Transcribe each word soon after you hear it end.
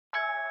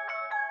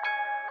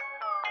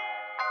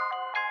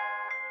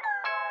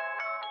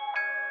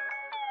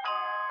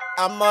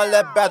I'm all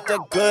about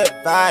the good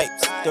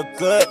vibes, the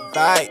good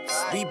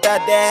vibes. We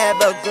bout to have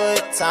a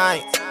good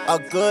time, a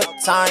good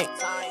time.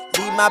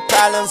 Leave my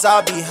problems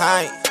all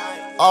behind,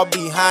 all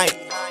behind.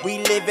 We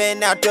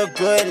living out the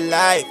good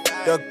life,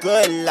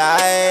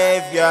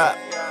 yeah.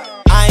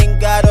 I ain't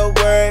gotta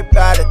worry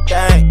about a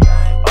thing.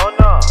 Oh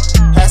no,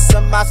 Had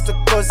some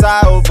obstacles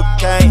I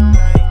overcame.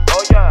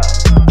 oh yeah,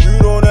 You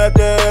don't have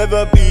to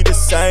ever be the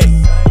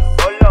same.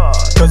 oh Lord.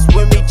 Cause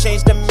when we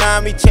change the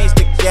mind, we change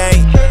the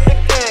game.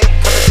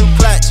 Coming through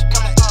clutch.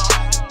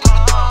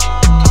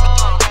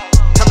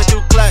 Coming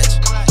through clutch.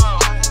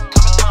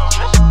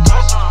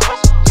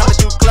 Coming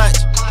through clutch.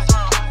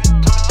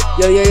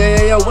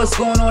 Yo, what's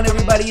going on,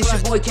 everybody? It's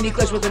your boy Kenny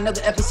Clutch with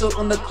another episode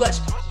on the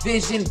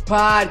Clutchvision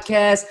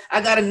podcast.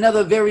 I got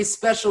another very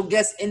special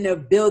guest in the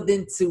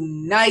building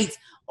tonight,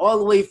 all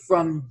the way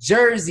from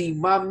Jersey,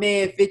 my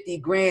man 50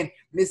 grand,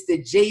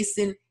 Mr.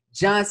 Jason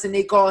Johnson.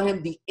 They call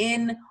him the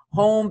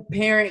in-home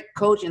parent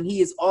coach, and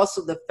he is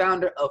also the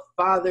founder of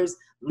Fathers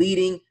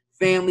Leading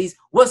Families.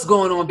 What's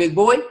going on, big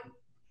boy?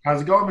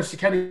 How's it going, Mr.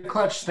 Kenny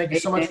Clutch? Thank you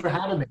so much for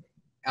having me.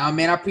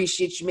 Man, I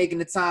appreciate you making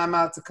the time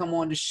out to come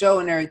on the show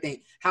and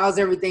everything. How's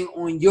everything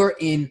on your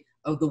end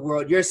of the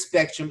world, your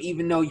spectrum,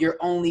 even though you're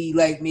only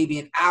like maybe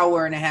an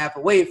hour and a half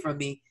away from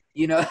me?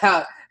 You know,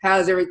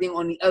 how's everything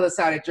on the other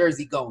side of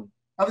Jersey going?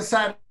 Other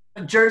side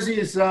of Jersey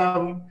is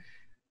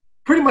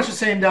pretty much the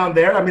same down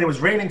there. I mean, it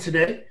was raining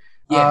today,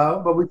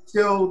 but we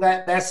still,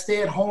 that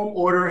stay-at-home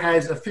order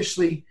has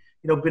officially,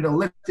 been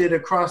lifted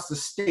across the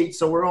state.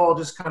 So we're all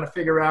just kind of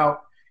figure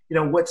out,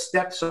 what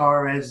steps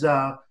are, as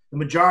the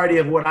majority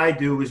of what I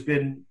do has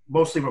been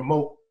mostly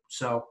remote.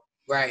 So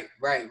Right.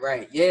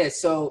 Yeah.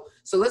 So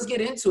let's get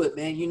into it,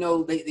 man.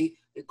 They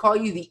call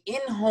you the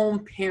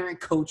in-home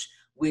parent coach,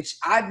 which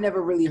I've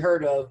never really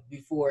heard of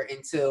before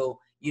until,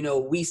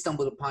 we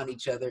stumbled upon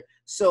each other.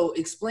 So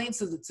explain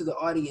to the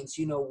audience,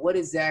 what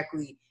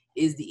exactly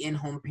is the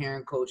in-home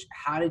parent coach?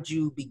 How did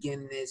you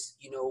begin this?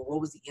 What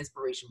was the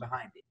inspiration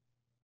behind it?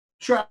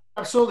 Sure,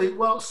 absolutely.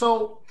 Well,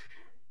 so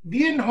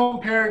the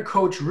in-home parent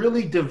coach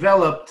really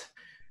developed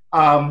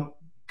kind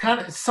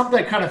of something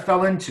I kind of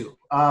fell into.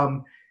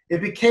 It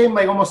became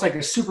almost like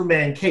a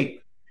Superman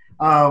cape.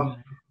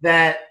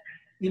 That,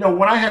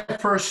 when I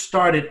had first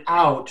started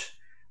out,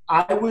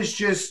 I was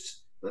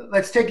just,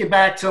 let's take it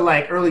back to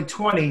early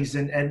 20s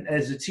and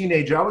as a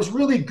teenager, I was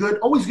really good,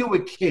 always good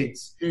with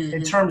kids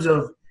in terms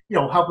of,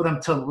 helping them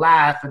to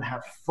laugh and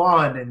have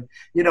fun and,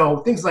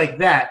 things like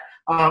that.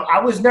 I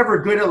was never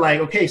good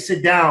at okay,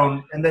 sit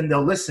down and then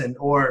they'll listen,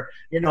 or,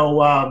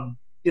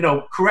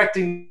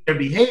 correcting their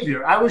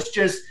behavior. I was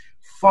just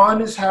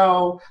fun as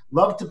hell,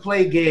 loved to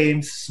play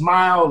games,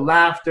 smile,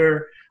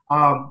 laughter.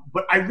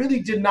 But I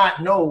really did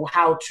not know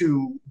how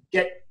to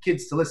get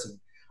kids to listen.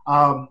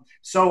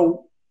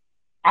 So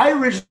I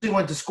originally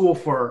went to school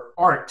for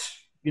art,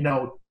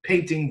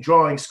 painting,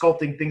 drawing,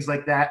 sculpting, things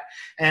like that.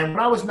 And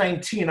when I was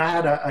 19, I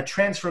had a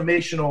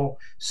transformational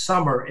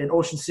summer in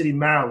Ocean City,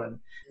 Maryland.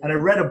 And I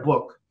read a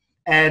book.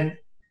 And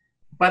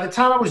by the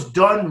time I was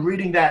done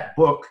reading that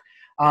book,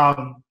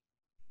 How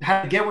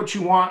to Get What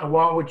You Want and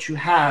Want What You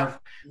Have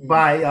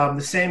by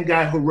the same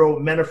guy who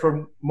wrote Men Are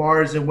From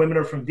Mars and Women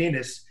Are From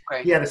Venus.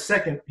 Okay. He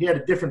had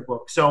a different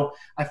book. So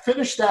I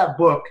finished that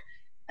book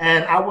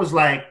and I was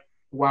like,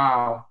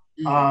 wow,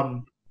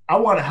 I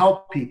want to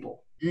help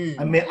people.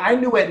 I mean, I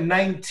knew at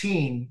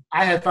 19,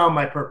 I had found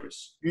my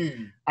purpose.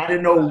 I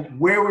didn't know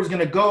where it was going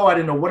to go. I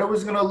didn't know what it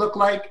was going to look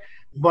like.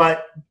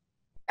 But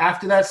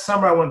after that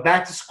summer, I went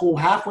back to school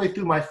halfway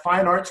through my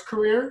fine arts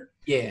career.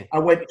 Yeah.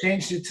 I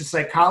changed it to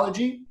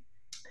psychology.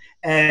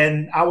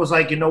 And I was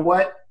like, you know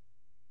what?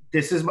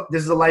 This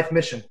is a life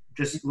mission.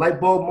 Just light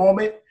bulb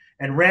moment,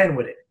 and ran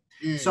with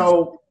it.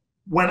 So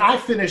when I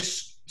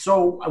finished,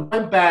 I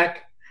went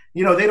back,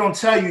 they don't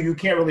tell you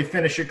can't really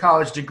finish your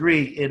college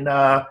degree in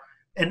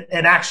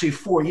actually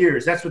 4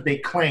 years. That's what they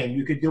claim.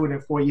 You could do it in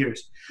 4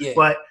 years. Yeah.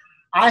 But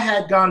I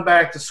had gone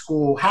back to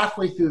school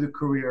halfway through the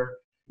career,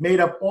 made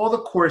up all the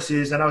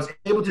courses, and I was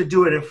able to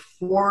do it in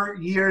 4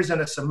 years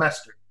and a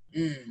semester.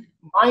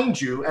 Mind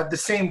you, at the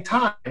same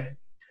time,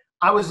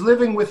 I was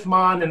living with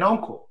my aunt and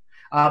uncle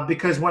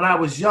because when I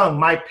was young,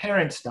 my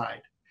parents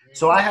died.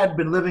 So I had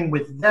been living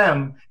with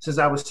them since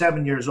I was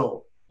 7 years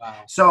old. Wow.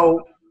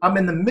 So I'm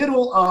in the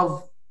middle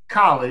of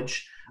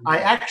college. I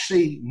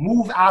actually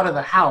move out of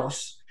the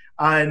house,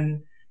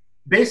 and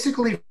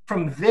basically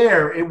from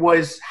there, it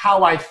was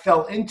how I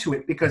fell into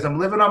it because I'm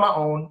living on my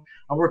own.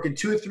 I'm working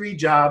 2 or 3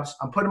 jobs.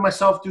 I'm putting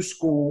myself through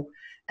school.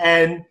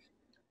 And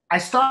I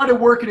started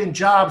working in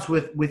jobs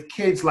with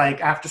kids, like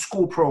after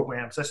school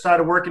programs. I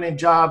started working in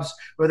jobs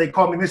where they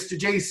call me Mr.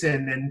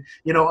 Jason, and,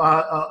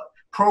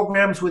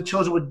 programs with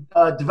children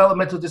with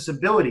developmental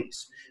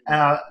disabilities,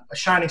 a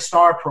Shining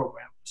Star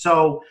program.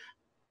 So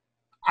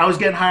I was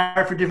getting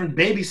hired for different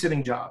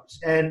babysitting jobs.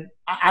 And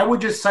I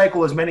would just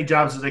cycle as many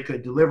jobs as I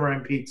could,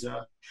 delivering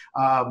pizza,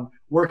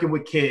 working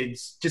with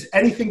kids, just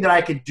anything that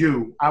I could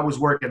do, I was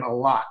working a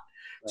lot.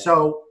 Right.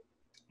 So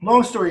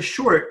long story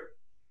short,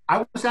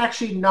 I was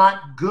actually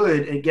not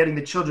good at getting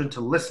the children to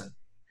listen.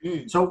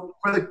 So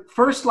for the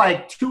first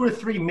like 2 or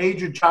 3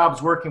 major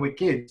jobs working with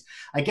kids,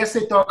 I guess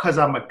they thought because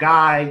I'm a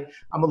guy,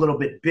 I'm a little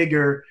bit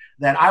bigger,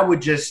 that I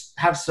would just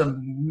have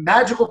some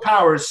magical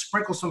powers,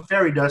 sprinkle some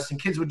fairy dust,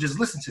 and kids would just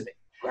listen to me.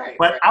 Right.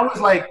 But I was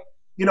like,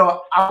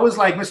 I was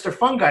like Mr.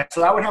 Fun Guy.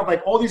 So I would have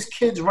like all these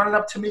kids running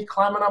up to me,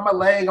 climbing on my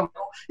leg.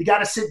 You got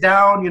to sit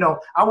down.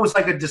 I was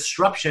like a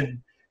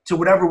disruption to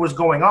whatever was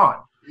going on.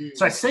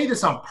 So I say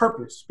this on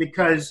purpose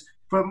because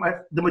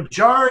for the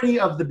majority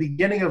of the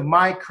beginning of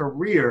my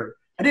career,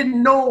 I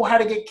didn't know how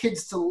to get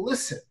kids to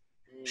listen,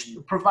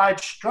 provide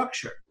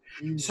structure.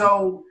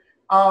 So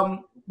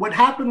what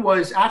happened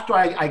was after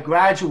I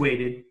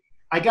graduated,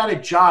 I got a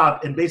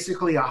job in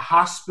basically a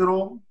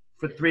hospital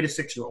for 3 to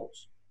 6 year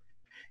olds.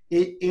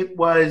 It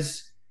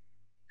was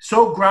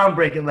so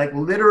groundbreaking. Like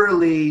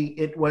literally,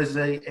 it was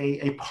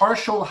a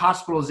partial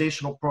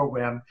hospitalizational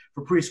program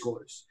for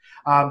preschoolers.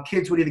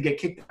 Kids would either get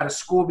kicked out of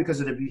school because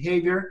of their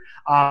behavior.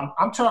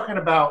 I'm talking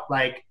about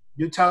like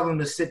you tell them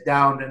to sit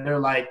down and they're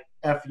like,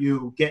 F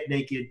you, get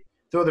naked,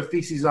 throw their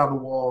feces on the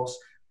walls,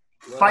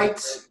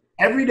 fights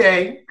every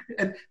day.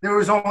 And there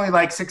was only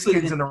like 6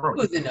 kids in the room.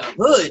 Who's in the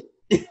hood?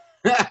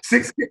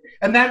 6 kids.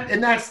 And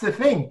that's the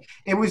thing.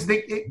 It was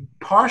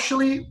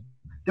partially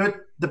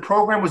the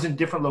program was in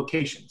different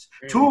locations.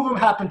 2 of them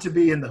happened to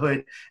be in the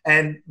hood,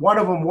 and 1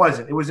 of them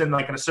wasn't. It was in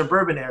like in a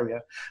suburban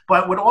area.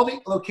 But what all the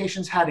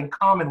locations had in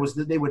common was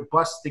that they would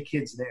bus the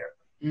kids there.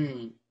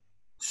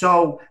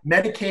 So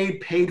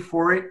Medicaid paid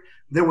for it.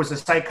 There was a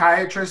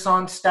psychiatrist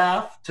on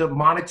staff to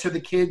monitor the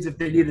kids if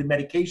they needed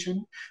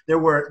medication. There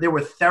were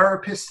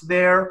therapists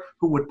there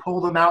who would pull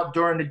them out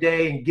during the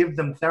day and give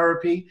them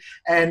therapy.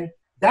 And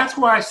that's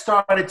where I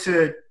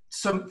started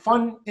some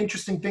fun,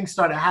 interesting things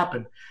started to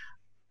happen.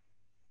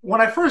 When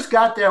I first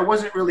got there, I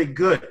wasn't really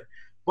good,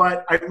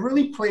 but I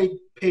really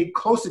paid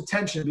close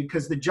attention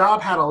because the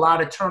job had a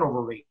lot of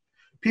turnover rate.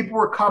 People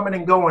were coming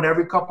and going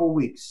every couple of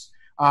weeks.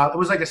 It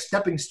was like a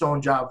stepping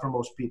stone job for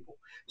most people.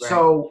 Right.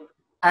 So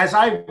as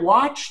I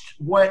watched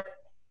what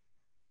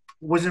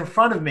was in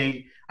front of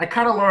me, I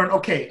kind of learned,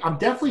 okay, I'm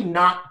definitely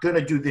not going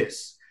to do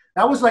this.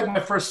 That was like my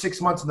first 6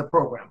 months in the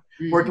program,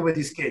 working with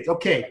these kids.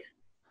 Okay,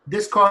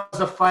 this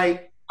caused a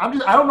fight. I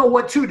don't know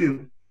what to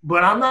do,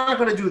 but I'm not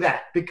going to do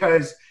that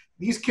because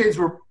these kids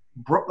were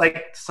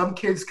like some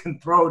kids can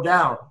throw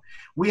down.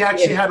 We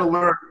actually had to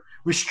learn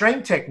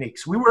restraint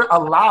techniques. We were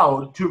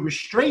allowed to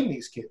restrain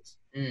these kids.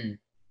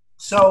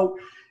 So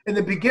in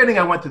the beginning,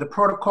 I went through the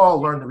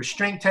protocol, learned the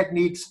restraint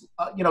techniques,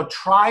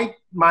 tried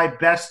my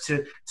best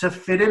to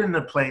fit in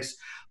the place.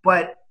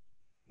 But,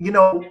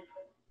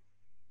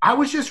 I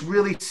was just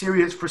really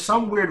serious. For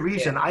some weird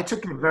reason, I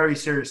took it very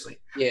seriously.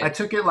 I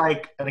took it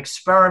like an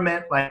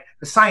experiment, like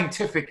a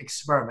scientific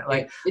experiment.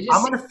 Like,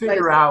 I'm going to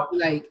figure out.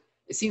 Like,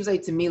 it seems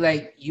like to me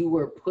like you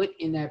were put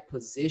in that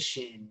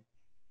position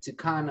to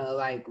kind of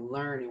like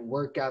learn and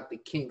work out the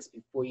kinks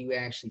before you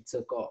actually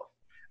took off.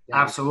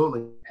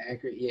 Absolutely.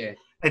 Accurate, yeah.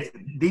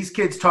 These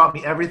kids taught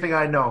me everything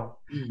I know.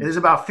 There's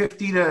about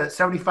 50 to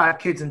 75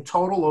 kids in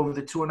total over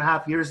the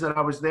 2.5 years that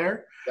I was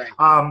there.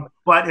 Right.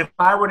 But if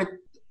I were to,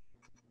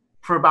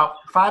 for about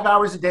 5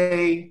 hours a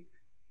day,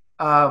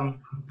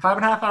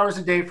 5.5 hours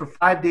a day for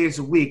 5 days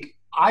a week,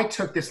 I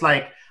took this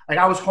like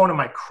I was honing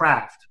my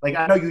craft. Like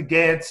I know you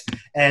dance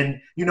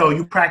and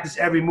you practice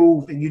every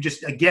move and you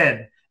just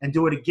again and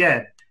do it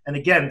again and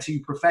again until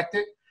you perfect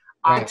it.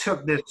 Right. I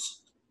took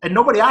this and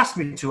nobody asked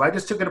me to. I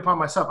just took it upon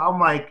myself. I'm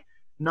like,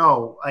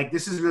 no, like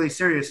this is really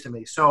serious to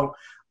me. So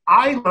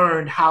I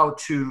learned how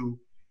to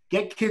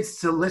get kids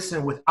to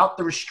listen without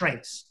the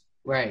restraints.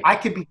 Right. I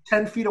could be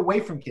 10 feet away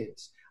from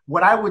kids.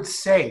 What I would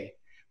say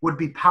would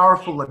be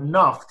powerful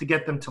enough to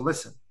get them to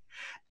listen.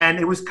 And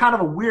it was kind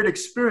of a weird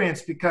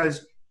experience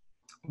because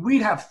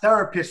we'd have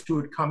therapists who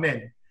would come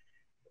in.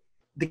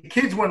 The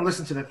kids wouldn't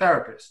listen to the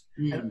therapist.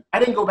 And I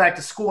didn't go back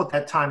to school at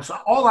that time. So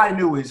all I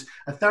knew is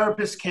a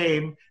therapist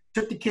came,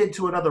 took the kid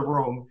to another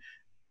room.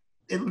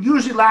 It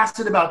usually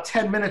lasted about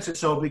 10 minutes or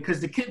so because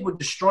the kid would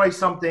destroy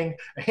something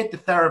or hit the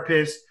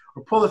therapist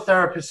or pull the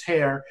therapist's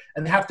hair,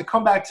 and they have to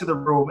come back to the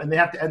room and they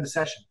have to end the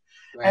session.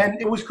 Right.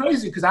 And it was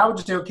crazy because I would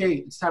just say, okay,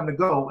 it's time to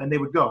go, and they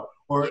would go.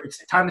 Or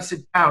it's time to sit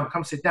down,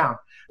 come sit down.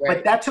 Right.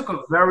 But that took a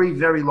very,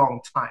 very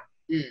long time.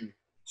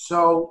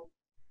 So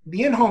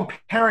the in-home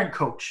parent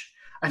coach,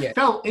 I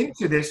fell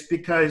into this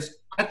because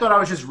I thought I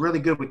was just really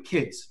good with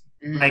kids.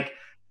 Like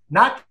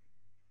not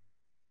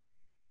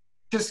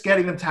just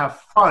getting them to have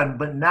fun,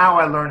 but now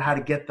I learned how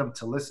to get them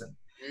to listen.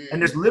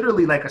 And there's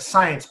literally like a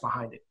science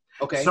behind it.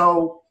 Okay.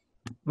 So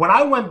when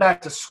I went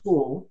back to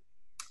school,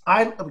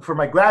 for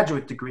my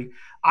graduate degree,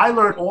 I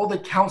learned all the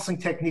counseling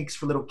techniques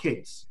for little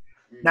kids.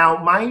 Now,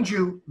 mind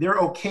you, there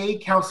are okay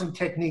counseling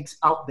techniques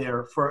out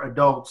there for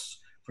adults,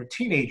 for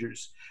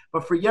teenagers.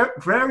 But for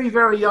very,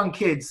 very young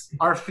kids,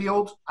 our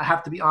field, I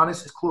have to be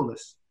honest, is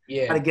clueless.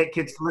 How to get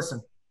kids to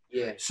listen.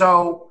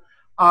 So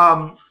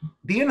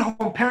the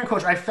in-home parent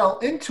coach, I fell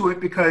into it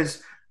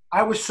because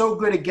I was so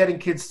good at getting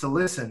kids to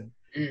listen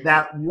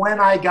that when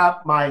I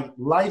got my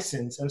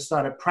license and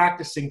started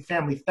practicing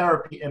family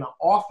therapy in an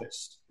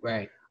office,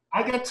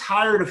 I got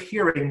tired of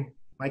hearing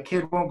My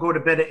kid won't go to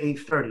bed at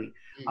 8:30.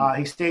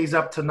 He stays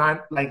up to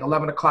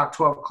 11 o'clock,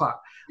 12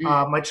 o'clock.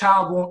 My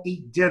child won't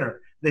eat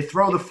dinner. They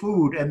throw the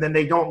food and then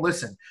they don't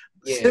listen.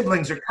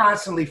 Siblings are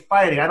constantly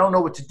fighting. I don't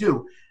know what to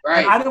do. Right.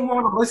 And I didn't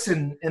want to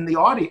listen in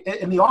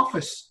the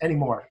office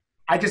anymore.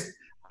 I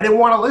didn't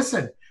want to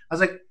listen. I was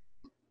like,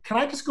 can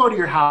I just go to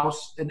your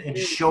house and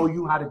show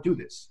you how to do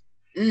this?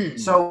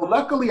 So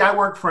luckily I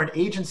worked for an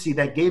agency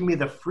that gave me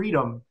the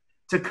freedom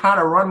to kind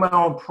of run my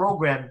own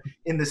program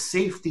in the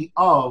safety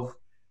of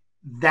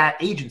that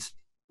agency.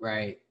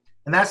 Right.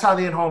 And that's how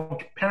the in-home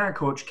parent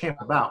coach came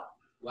about.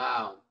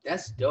 Wow.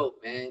 That's dope,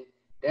 man.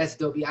 That's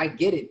dope. I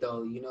get it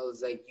though. You know,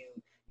 it's like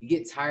you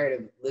get tired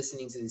of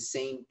listening to the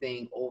same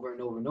thing over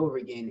and over and over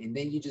again, and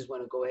then you just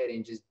want to go ahead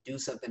and just do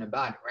something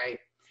about it, right?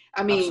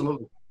 I mean,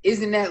 Absolutely.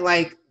 Isn't that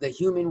like the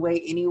human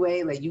way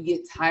anyway? Like you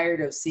get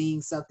tired of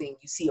seeing something,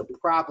 you see a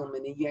problem,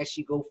 and then you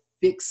actually go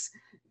fix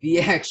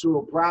the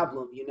actual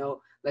problem, you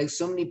know? Like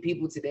so many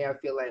people today, I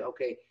feel like,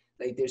 okay,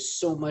 like there's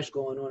so much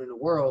going on in the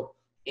world,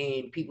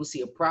 and people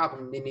see a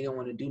problem, and then they don't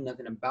want to do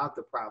nothing about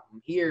the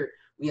problem. Here,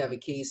 we have a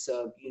case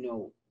of, you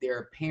know, there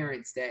are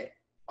parents that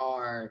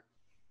are,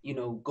 you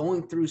know,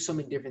 going through so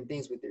many different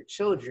things with their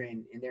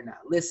children, and they're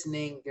not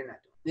listening, they're not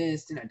doing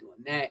this, they're not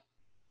doing that.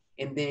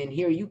 And then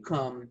here you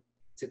come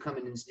to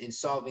coming and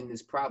solving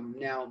this problem.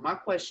 Now, my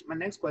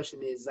next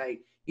question is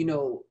like, you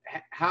know,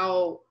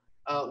 how,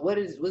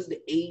 what's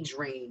the age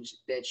range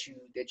that you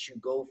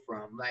go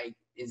from? Like,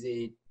 is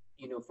it,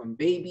 you know, from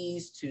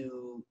babies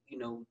to, you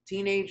know,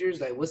 teenagers?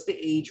 Like, what's the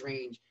age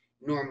range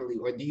normally,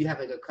 or do you have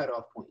like a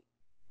cutoff point?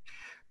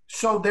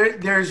 So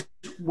there's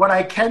what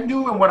I can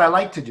do and what I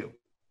like to do.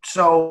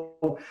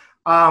 So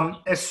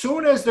as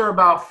soon as they're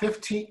about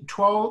 13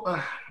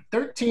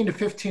 to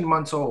 15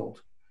 months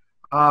old,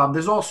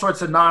 there's all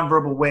sorts of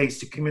nonverbal ways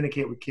to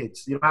communicate with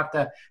kids. You don't have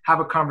to have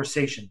a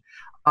conversation.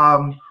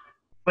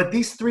 But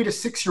these 3 to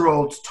 6 year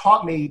olds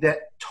taught me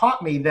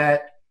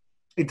that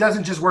it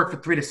doesn't just work for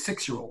 3 to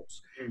 6 year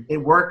olds. It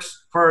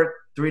works for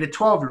 3 to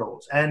 12 year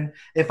olds. And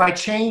if I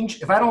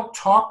don't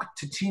talk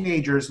to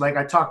teenagers like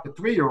I talk to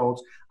 3 year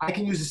olds, I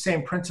can use the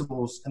same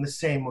principles and the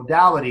same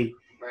modality.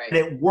 Right. And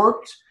it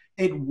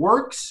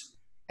works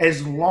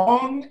as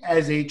long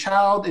as a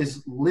child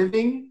is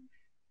living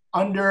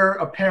under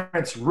a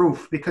parent's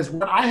roof, because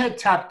what I had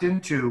tapped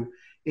into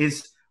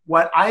is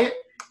what I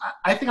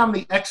think I'm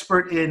the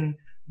expert in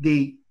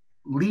the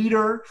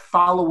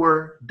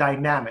leader-follower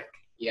dynamic.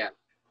 Yeah.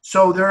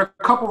 So there are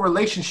a couple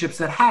relationships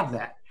that have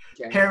that.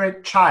 Okay.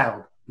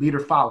 Parent-child,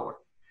 leader-follower.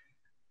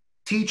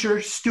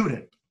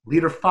 Teacher-student,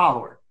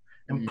 leader-follower.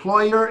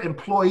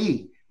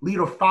 Employer-employee,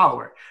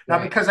 leader-follower. Now,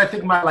 Right. because I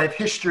think my life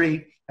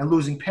history and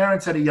losing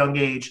parents at a young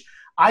age,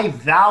 I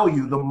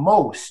value the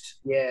most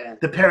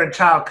the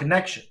parent-child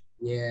connection.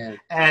 Yeah.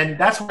 And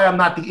that's why I'm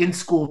not the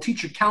in-school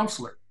teacher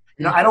counselor.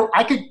 You know,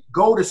 I could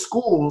go to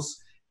schools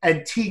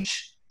and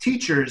teach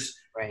teachers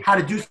how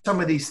to do some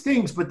of these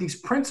things, but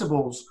these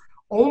principles,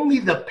 only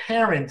the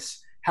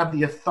parents have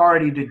the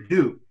authority to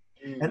do.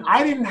 And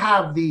I didn't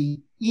have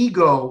the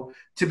ego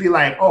to be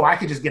like, oh, I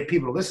could just get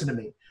people to listen to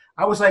me.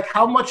 I was like,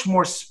 how much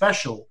more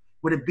special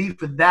would it be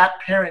for that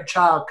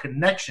parent-child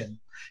connection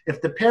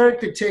if the parent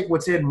could take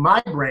what's in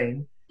my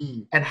brain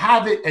and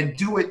have it and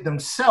do it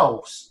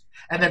themselves,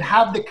 and then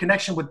have the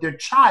connection with their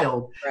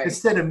child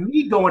instead of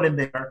me going in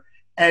there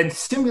and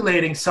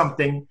simulating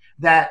something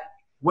that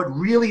what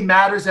really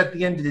matters at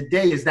the end of the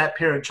day is that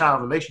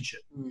parent-child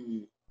relationship.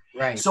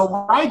 Right. So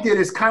what I did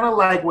is kind of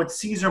like what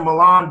Cesar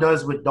Millan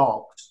does with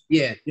dogs.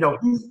 Yeah. You know,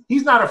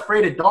 he's not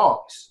afraid of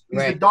dogs.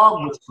 He's the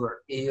dog whisperer.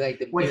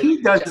 What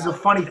he does is a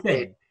funny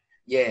thing.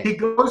 Yeah. He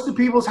goes to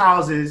people's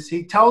houses.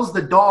 He tells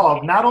the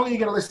dog, not only are you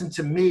going to listen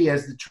to me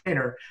as the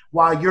trainer,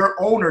 while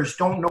your owners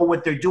don't know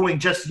what they're doing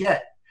just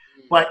yet,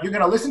 but you're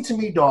going to listen to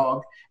me,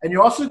 dog, and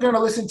you're also going to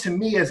listen to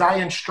me as I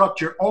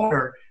instruct your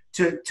owner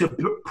to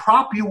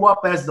prop you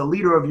up as the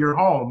leader of your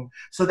home,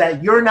 so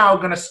that you're now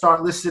going to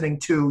start listening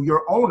to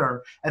your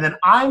owner, and then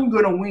I'm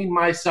going to wean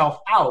myself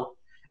out,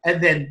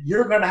 and then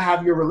you're going to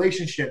have your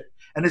relationship,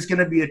 and it's going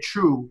to be a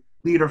true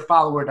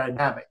leader-follower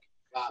dynamic.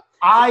 Wow.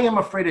 I am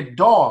afraid of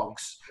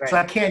dogs, so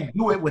I can't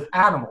do it with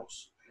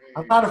animals.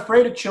 I'm not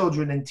afraid of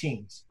children and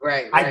teens.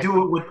 I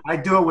do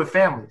it with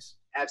families.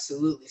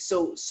 Absolutely.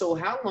 So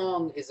how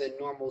long is a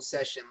normal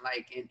session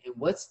like, and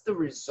what's the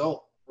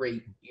result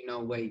rate? You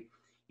know, like,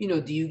 you know,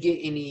 do you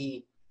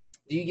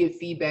get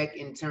feedback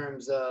in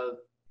terms of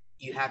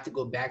you have to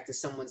go back to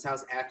someone's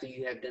house after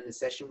you have done a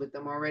session with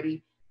them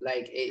already?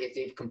 Like if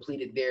they've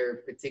completed their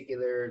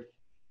particular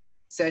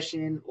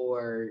session,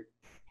 or,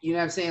 you know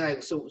what I'm saying?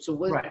 Like, so what's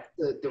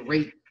the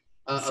rate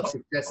of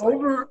success?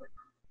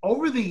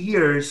 Over the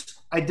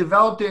years, I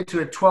developed it to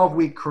a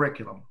 12-week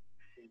curriculum.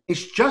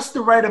 It's just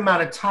the right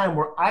amount of time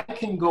where I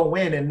can go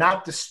in and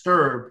not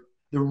disturb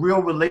the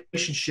real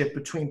relationship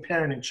between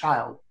parent and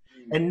child,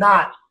 and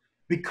not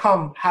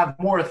have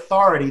more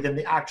authority than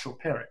the actual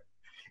parent.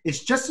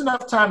 It's just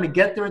enough time to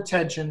get their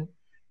attention,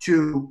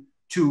 to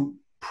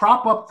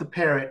prop up the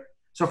parent.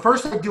 So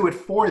first I do it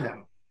for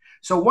them.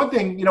 So one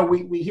thing,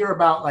 we hear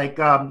about like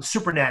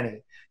Super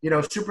Nanny.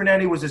 Super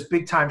Nanny was this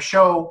big time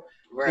show.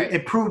 Right.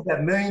 It proved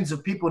that millions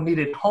of people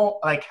needed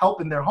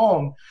help in their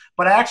home,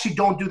 but I actually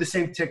don't do the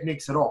same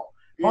techniques at all.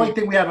 The only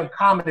thing we have in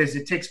common is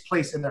it takes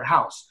place in their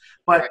house.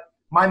 But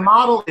my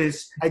model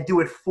is I do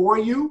it for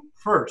you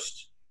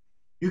first.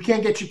 You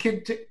can't get your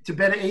kid to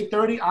bed at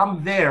 8:30.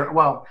 I'm there.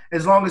 Well,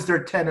 as long as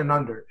they're 10 and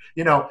under.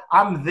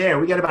 I'm there.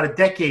 We got about a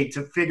decade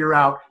to figure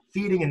out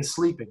feeding and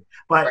sleeping.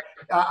 But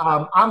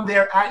I'm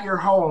there at your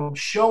home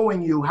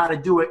showing you how to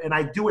do it, and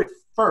I do it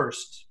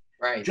first.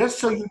 Right. Just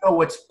so you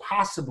know it's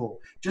possible.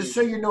 Just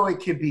so you know it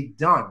can be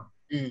done.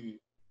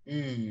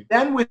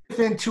 Then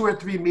within 2 or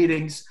 3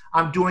 meetings,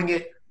 I'm doing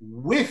it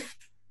with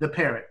the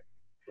parent.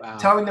 Wow.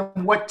 Telling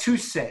them what to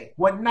say,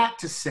 what not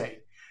to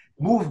say.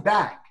 Move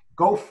back.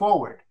 Go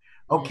forward.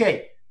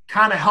 Okay.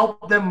 Kind of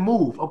help them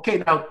move. Okay,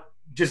 now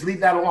just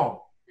leave that alone.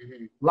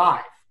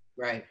 Live.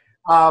 Right.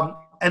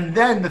 And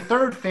then the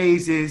third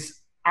phase is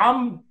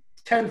I'm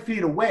 10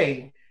 feet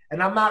away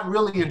and I'm not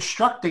really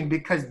instructing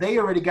because they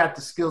already got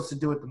the skills to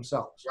do it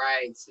themselves.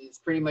 Right. So it's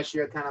pretty much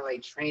you're kind of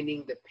like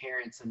training the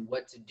parents on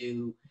what to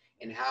do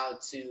and how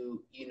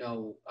to,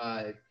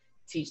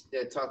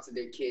 talk to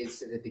their kids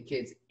so that the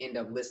kids end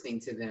up listening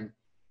to them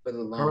for the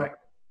long.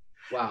 Correct.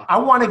 Wow. I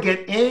want to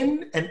get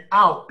in and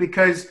out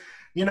because,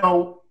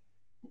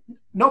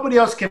 nobody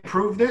else can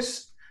prove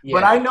this,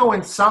 but I know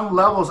in some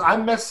levels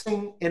I'm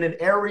messing in an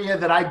area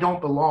that I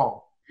don't belong.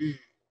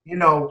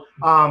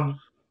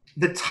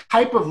 The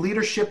type of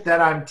leadership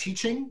that I'm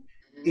teaching,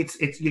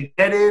 it's you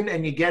get in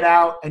and you get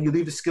out and you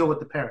leave the skill with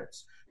the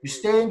parents. You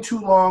stay in too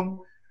long,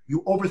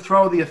 you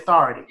overthrow the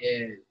authority.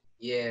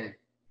 Yeah.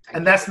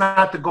 And that's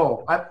not the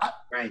goal.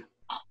 Right.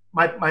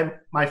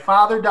 My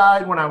father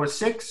died when I was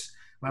 6.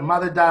 My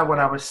mother died when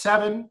I was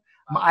 7.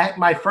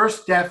 My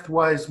first death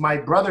was my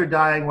brother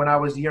dying when I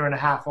was 1.5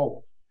 years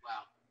old.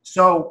 Wow.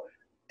 So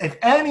if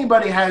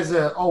anybody has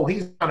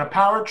he's on a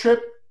power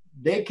trip,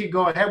 they could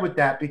go ahead with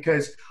that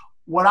because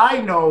what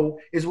I know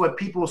is what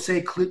people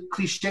say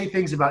cliche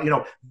things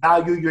about,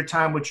 value your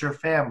time with your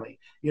family,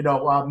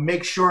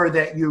 make sure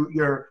that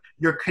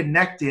you're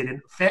connected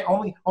and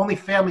only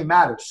family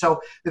matters.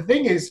 So the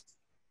thing is,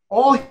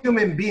 all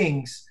human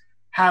beings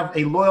have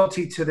a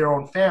loyalty to their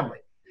own family.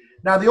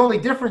 Now, the only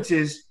difference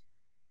is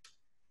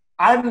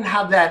I didn't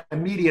have that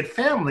immediate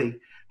family,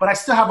 but I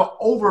still have an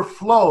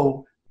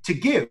overflow to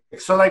give.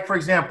 So like, for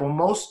example,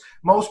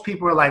 most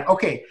people are like,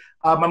 okay,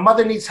 my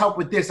mother needs help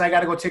with this. I got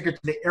to go take her to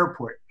the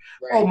airport.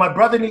 Right. Oh, my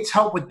brother needs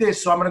help with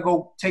this. So I'm going to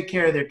go take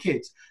care of their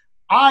kids.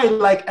 I,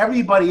 like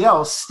everybody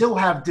else, still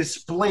have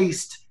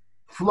displaced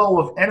flow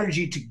of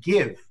energy to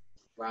give.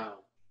 Wow.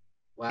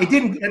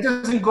 It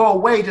doesn't go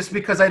away just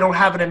because I don't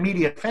have an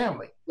immediate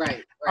family.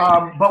 Right.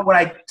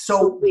 But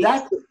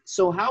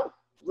so how,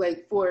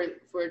 like for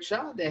a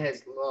child that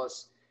has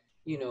lost,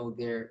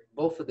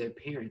 both of their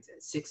parents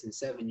at 6 and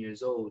 7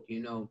 years old,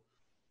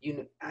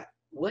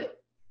 what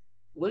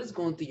is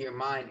going through your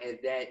mind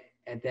at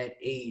that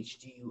age?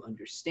 Do you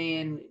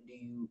understand?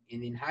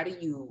 And then how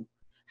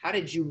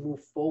did you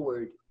move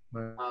forward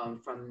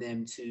from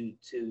them to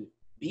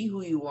be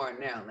who you are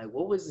now? Like,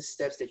 what was the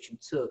steps that you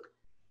took,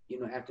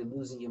 after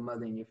losing your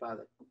mother and your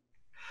father?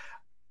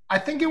 I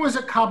think it was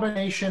a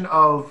combination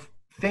of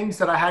things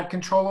that I had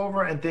control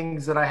over and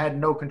things that I had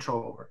no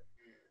control over.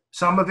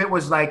 Some of it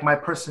was like my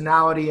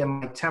personality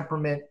and my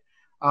temperament,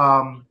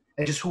 and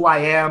just who I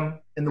am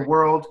in the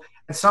world.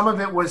 And some of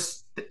it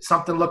was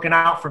something looking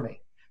out for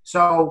me.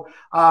 So,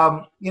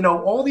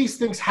 all these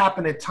things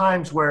happen at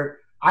times where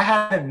I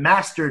hadn't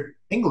mastered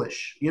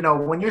English.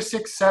 When you're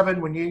 6,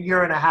 7, when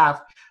you're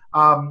 1.5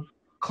 years,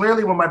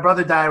 clearly when my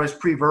brother died, I was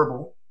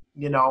pre-verbal,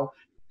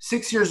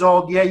 6 years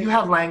old. Yeah, you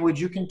have language,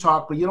 you can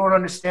talk, but you don't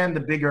understand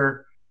the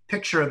bigger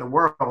picture of the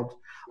world.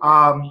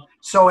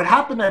 So it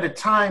happened at a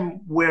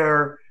time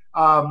where,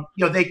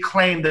 they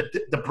claim that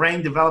the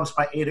brain develops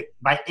by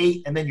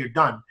eight and then you're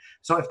done.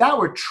 So if that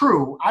were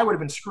true, I would have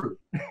been screwed.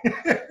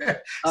 The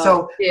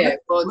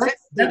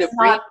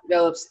brain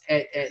develops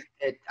at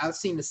I've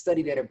seen the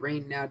study that a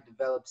brain now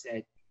develops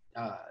at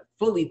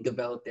fully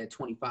developed at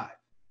 25.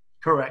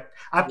 Correct.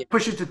 I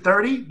push it to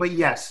 30, but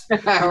yes.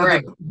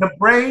 Right.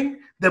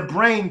 The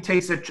brain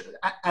takes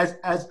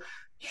as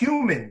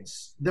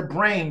humans, the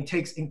brain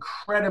takes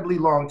incredibly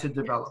long to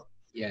develop.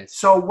 Yes.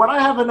 So what I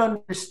have an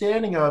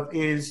understanding of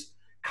is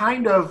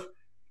kind of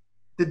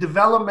the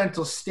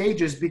developmental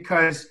stages,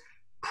 because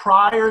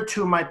prior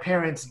to my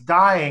parents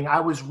dying, I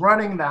was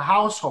running the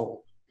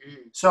household.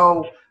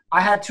 So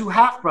I had 2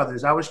 half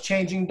brothers. I was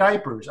changing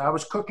diapers. I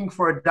was cooking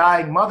for a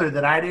dying mother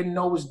that I didn't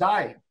know was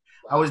dying.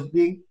 Wow. I was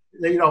being,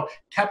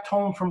 kept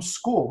home from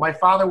school. My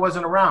father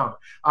wasn't around.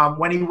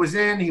 When he was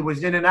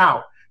in and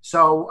out.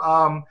 So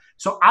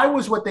I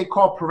was what they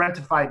call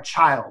parentified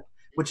child,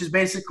 which is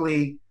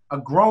basically a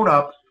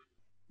grown-up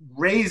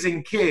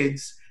raising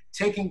kids,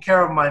 taking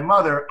care of my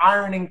mother,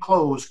 ironing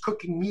clothes,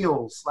 cooking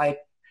meals. Like,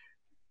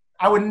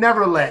 I would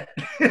never let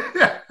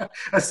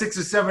a 6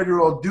 or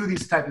 7-year-old do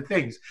these type of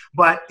things.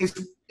 But I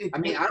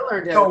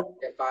learned that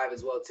at 5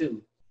 as well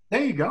too.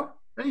 There you go.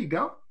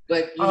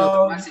 But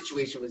my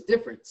situation was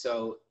different.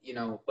 So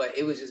but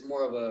it was just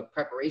more of a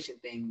preparation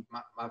thing.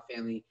 My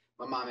family,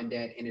 my mom and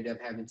dad ended up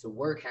having to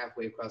work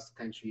halfway across the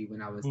country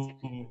when I was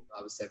 10,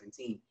 I was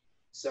 17.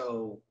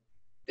 So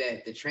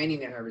that the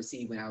training that I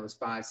received when I was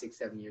 5, 6,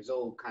 7 years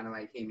old kind of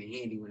like came in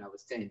handy when I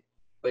was 10.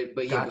 But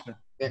yeah, Gotcha.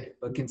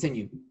 but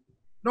continue.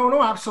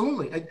 No,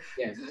 absolutely.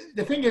 Yeah.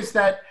 The thing is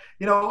that,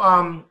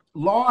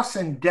 loss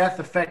and death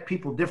affect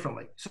people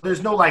differently. So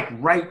there's no like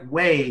right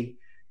way,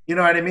 you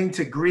know what I mean,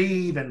 to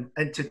grieve and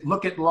to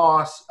look at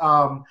loss.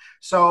 I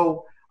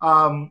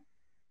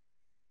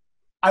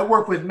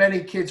work with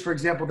many kids, for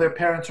example, their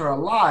parents are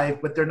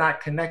alive, but they're not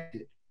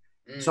connected.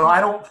 So I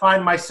don't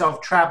find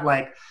myself trapped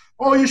like,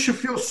 oh, you should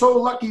feel so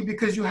lucky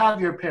because you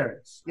have your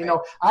parents.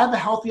 I have a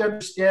healthy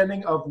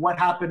understanding of what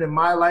happened in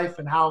my life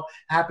and how it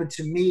happened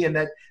to me, and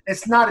that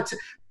it's not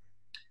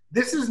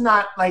this is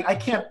not like, I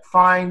can't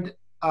find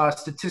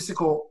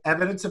statistical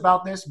evidence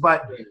about this,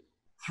 but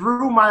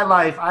through my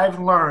life, I've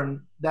learned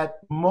that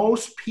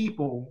most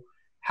people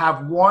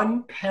have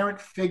one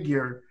parent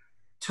figure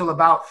till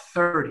about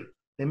 30.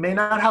 They may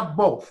not have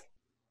both,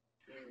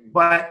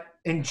 but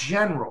in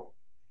general,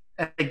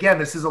 and again,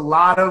 this is a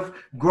lot of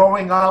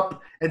growing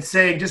up and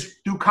saying,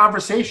 just do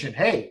conversation.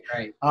 Hey,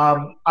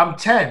 I'm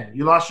 10.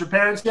 You lost your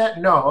parents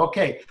yet? No.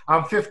 Okay.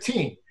 I'm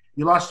 15.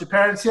 You lost your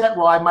parents yet?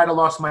 Well, I might have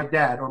lost my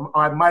dad, or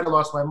I might have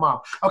lost my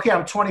mom. Okay.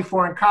 I'm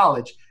 24 in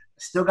college.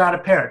 Still got a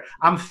parent.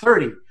 I'm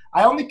 30.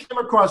 I only came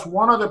across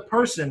one other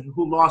person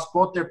who lost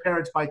both their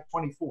parents by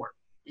 24.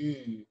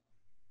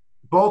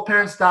 Both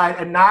parents died,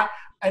 and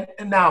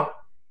now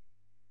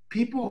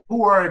people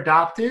who are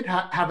adopted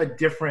have a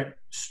different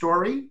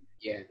story.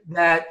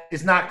 That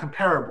is not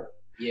comparable.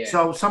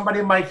 So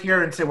somebody might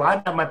hear and say, well, I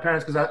didn't have my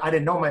parents because I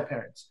didn't know my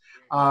parents.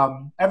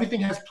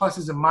 Everything has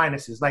pluses and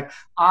minuses. Like,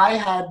 I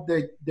had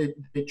the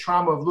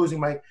trauma of losing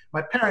my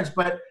parents,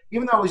 but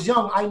even though I was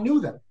young, I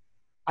knew them.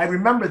 I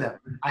remember them.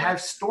 I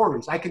have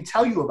stories. I can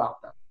tell you about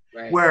them.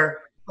 Where,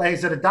 like,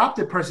 as an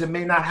adopted person,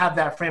 may not have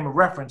that frame of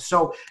reference.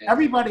 So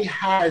everybody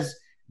has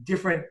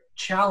different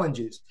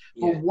challenges.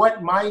 But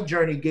what my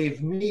journey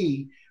gave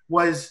me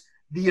was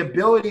the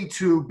ability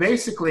to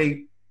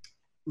basically,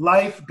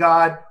 life,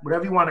 God,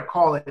 whatever you want to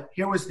call it,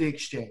 here was the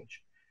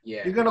exchange.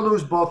 You're going to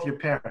lose both your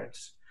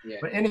parents.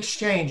 But in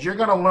exchange, you're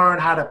going to learn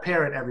how to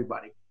parent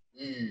everybody.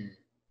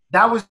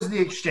 That was the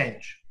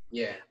exchange.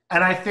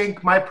 And I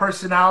think my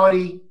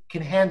personality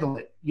can handle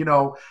it.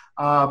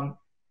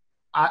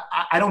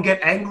 I don't get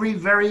angry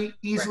very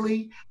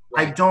easily.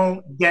 I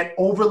don't get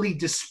overly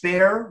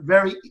despair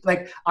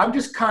I'm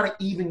just kind of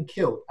even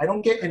killed. I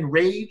don't get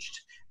enraged,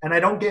 and I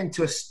don't get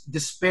into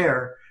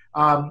despair.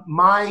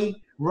 My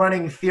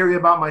running theory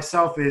about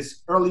myself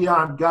is, early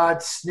on, God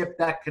snipped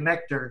that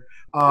connector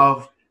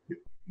of,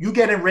 you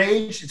get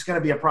enraged, it's going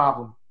to be a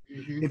problem.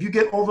 If you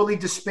get overly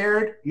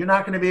despaired, you're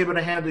not going to be able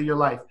to handle your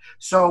life.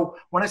 So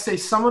when I say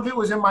some of it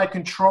was in my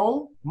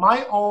control,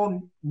 my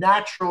own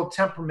natural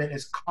temperament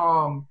is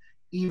calm,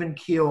 even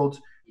keeled,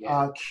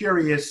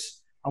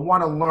 curious. I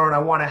want to learn. I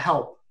want to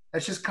help.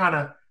 That's just kind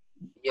of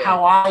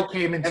how I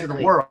came into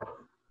the world.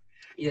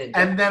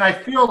 And then I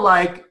feel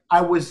like I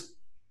was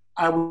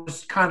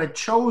kind of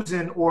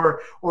chosen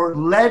or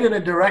led in a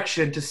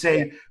direction to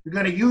say, we're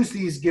going to use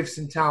these gifts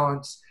and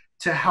talents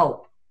to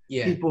help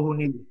people who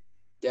need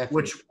it,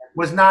 which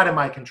was not in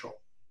my control.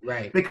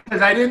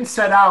 Because I didn't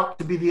set out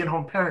to be the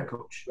in-home parent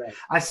coach.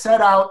 I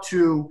set out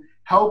to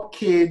help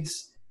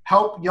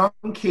young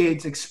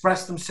kids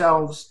express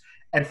themselves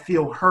and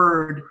feel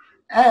heard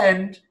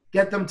and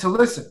get them to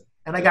listen.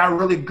 And I got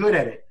really good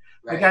at it.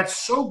 I got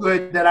so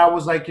good that I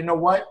was like, you know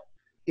what?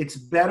 It's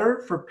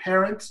better for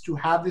parents to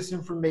have this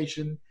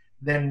information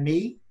than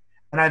me.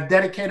 And I've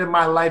dedicated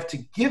my life to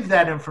give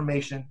that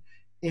information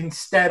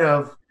instead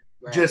of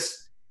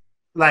just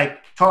like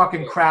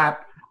talking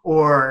crap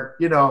or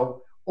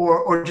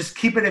just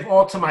keeping it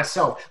all to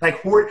myself,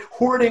 like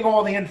hoarding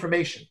all the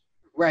information.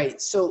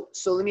 So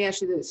let me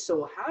ask you this.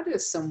 So how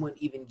does someone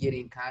even get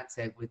in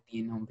contact with the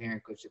in-home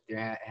parent coach if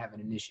they're having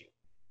an issue?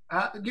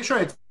 Sure.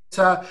 It's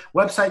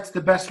website's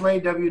the best way,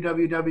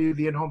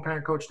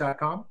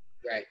 www.theinhomeparentcoach.com.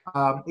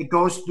 It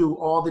goes through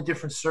all the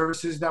different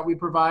services that we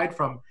provide,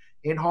 from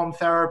in-home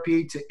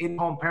therapy to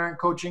in-home parent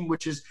coaching,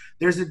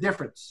 there's a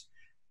difference.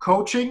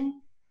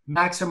 Coaching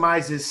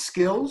maximizes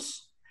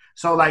skills.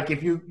 So like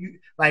if you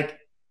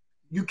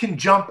can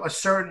jump a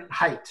certain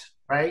height,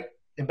 right?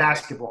 In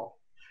basketball,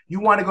 you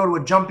want to go to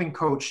a jumping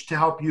coach to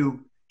help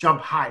you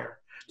jump higher.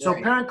 So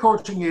parent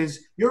coaching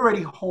is, you're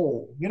already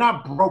whole. You're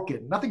not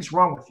broken. Nothing's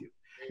wrong with you.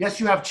 Yes,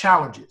 you have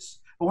challenges,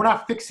 but we're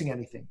not fixing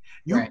anything.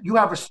 You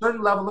have a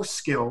certain level of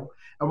skill,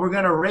 and we're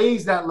going to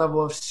raise that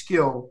level of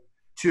skill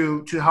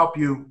to help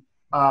you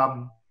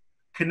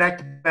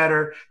connect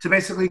better, to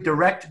basically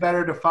direct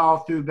better, to follow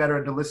through better,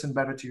 and to listen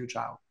better to your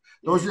child.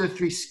 Those are the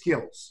 3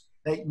 skills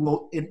that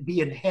will be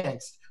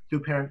enhanced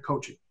through parent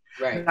coaching.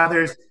 Now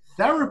there's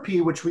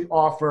therapy, which we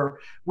offer,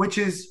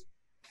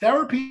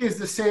 therapy is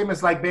the same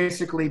as like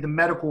basically the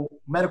medical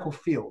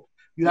field.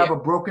 You have a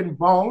broken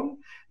bone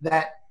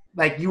that,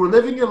 like, you were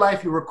living your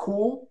life, you were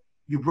cool,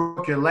 you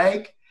broke your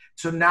leg,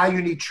 So now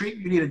you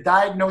need a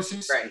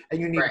diagnosis Right. and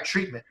you need Right. a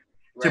treatment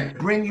to Right.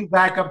 bring you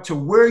back up to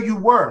where you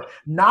were,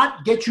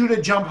 not get you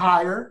to jump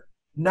higher,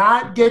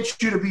 not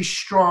get you to be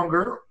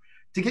stronger,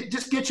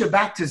 just get you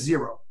back to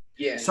zero.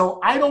 Yeah. So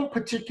I don't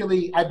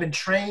particularly, I've been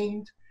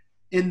trained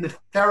in the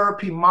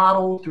therapy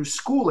model through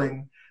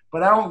schooling,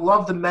 but I don't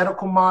love the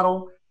medical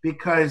model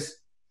because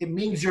it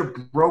means you're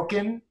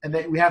broken and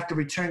that we have to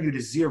return you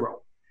to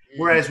zero.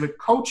 Whereas with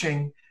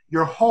coaching,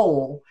 you're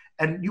whole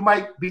and you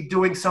might be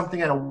doing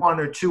something at a 1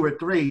 or 2 or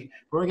 3.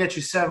 We're going to get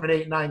you 7,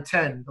 8, 9,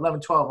 10,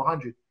 11, 12,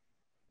 100.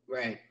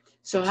 Right.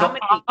 So So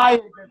I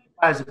identify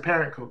as a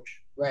parent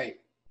coach. Right.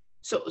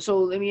 So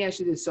let me ask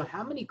you this. So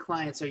how many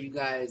clients are you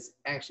guys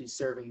actually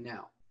serving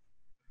now?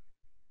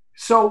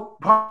 So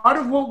part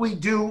of what we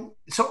do,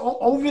 so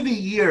over the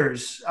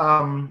years,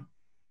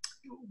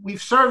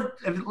 we've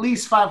served at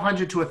least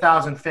 500 to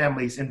 1,000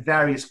 families in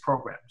various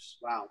programs.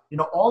 Wow.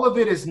 All of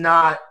it is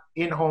not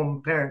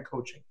in-home parent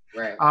coaching.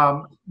 Right.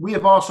 We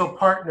have also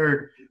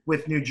partnered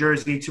with New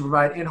Jersey to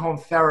provide in-home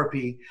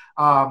therapy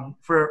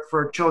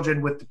for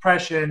children with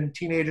depression,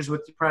 teenagers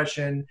with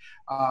depression,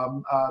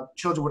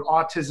 children with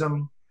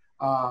autism,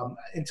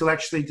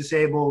 intellectually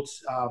disabled.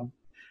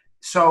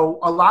 So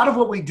a lot of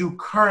what we do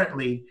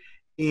currently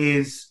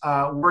is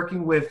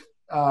working with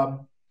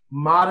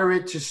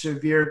moderate to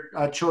severe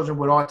children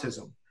with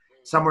autism.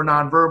 Some are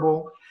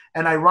nonverbal.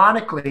 And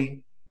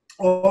ironically,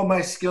 all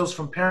my skills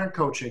from parent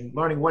coaching,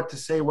 learning what to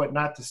say, what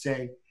not to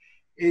say,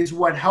 is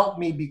what helped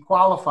me be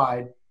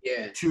qualified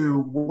to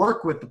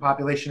work with the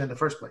population in the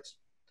first place.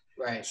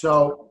 Right.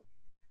 So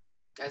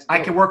I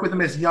can work with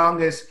them as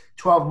young as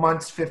 12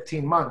 months,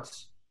 15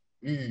 months.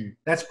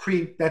 That's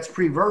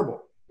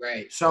pre-verbal.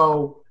 Right.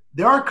 So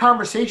there are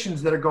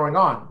conversations that are going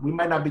on. We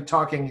might not be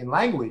talking in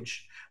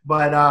language,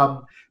 but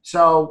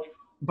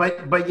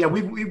yeah,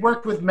 we've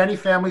worked with many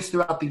families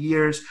throughout the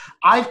years.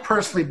 I've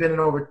personally been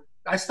in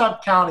I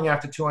stopped counting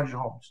after 200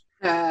 homes.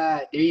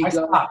 There you go.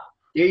 Stopped.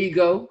 There you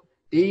go.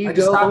 There you I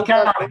go. stopped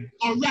counting.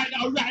 All right.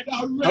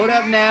 Hold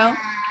up now.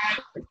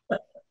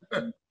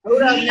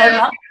 Hold up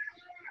now.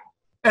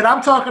 And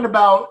I'm talking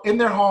about in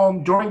their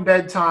home during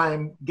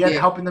bedtime,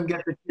 helping them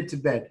get their kid to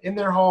bed. In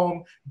their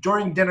home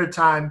during dinner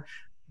time,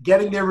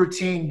 getting their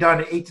routine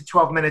done in 8 to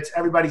 12 minutes.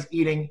 Everybody's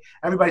eating.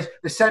 They're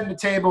setting the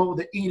table.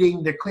 They're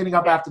eating. They're cleaning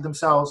up after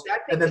themselves,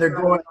 and then they're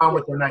going on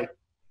with their night.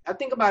 I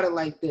think about it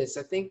like this.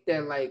 I think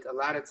that like a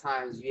lot of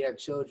times you have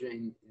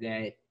children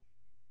that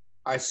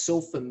are so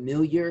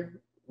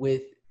familiar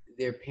with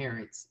their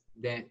parents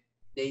that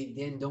they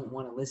then don't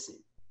want to listen.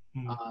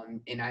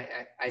 And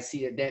I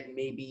see that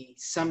may be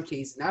some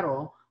cases, not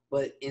all,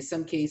 but in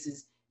some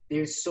cases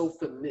they're so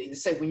familiar.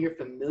 It's like when you're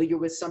familiar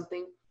with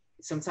something,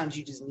 sometimes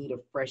you just need a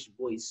fresh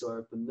voice or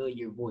a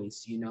familiar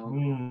voice, you know.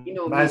 You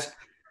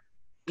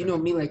know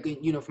me, like,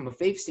 from a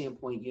faith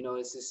standpoint,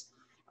 it's just,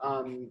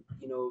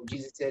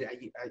 Jesus said,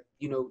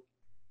 you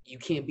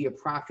can't be a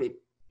prophet,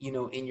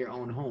 in your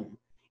own home.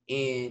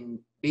 And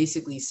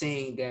basically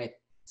saying that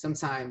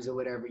sometimes or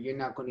whatever, you're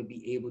not going to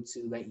be able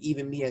to, like,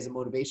 even me as a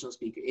motivational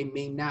speaker, it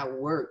may not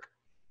work.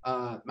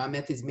 My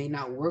methods may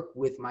not work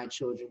with my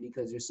children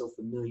because they're so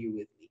familiar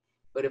with me.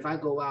 But if I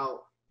go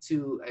out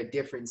to a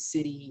different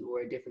city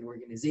or a different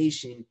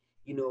organization,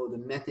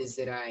 the methods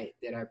that I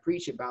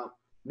preach about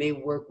may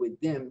work with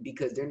them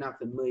because they're not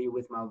familiar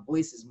with my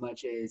voice as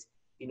much as,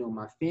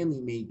 my family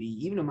may be,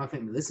 even though my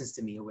family listens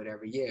to me or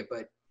whatever. Yeah,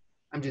 but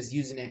I'm just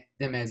using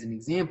them as an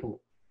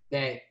example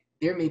that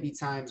there may be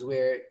times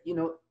where,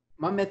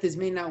 my methods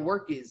may not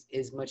work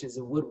as much as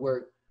it would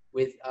work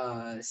with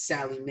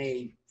Sally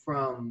Mae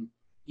from,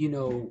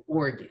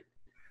 Oregon.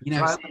 You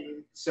know what I'm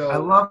saying? So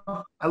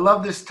I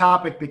love this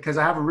topic because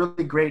I have a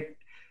really great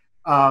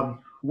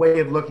way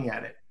of looking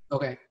at it.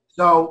 Okay.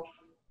 So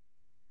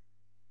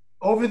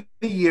over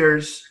the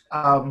years,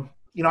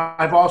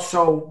 I've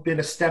also been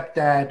a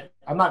stepdad.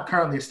 I'm not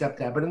currently a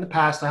stepdad, but in the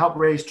past, I helped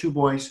raise 2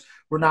 boys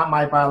who were not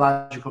my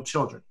biological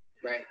children.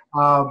 Right.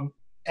 I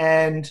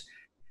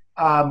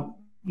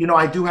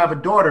do have a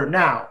daughter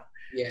now.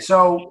 Yeah.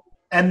 So,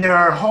 and there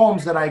are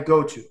homes that I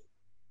go to.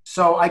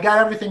 So I got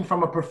everything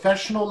from a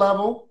professional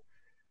level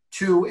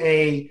to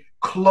a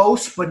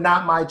close but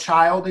not my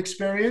child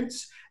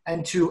experience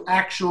and to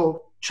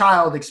actual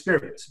child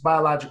experience,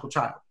 biological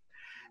child.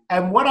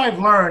 And what I've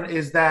learned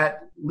is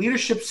that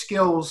leadership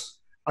skills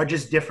are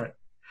just different.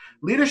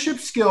 Leadership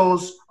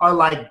skills are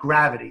like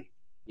gravity.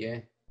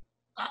 Yeah.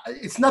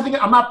 It's nothing.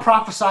 I'm not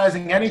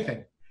prophesizing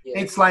anything. Yeah.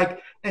 It's like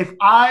if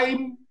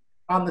I'm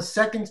on the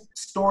 2nd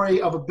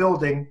story of a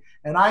building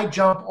and I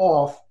jump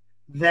off,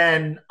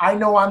 then I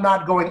know I'm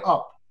not going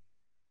up.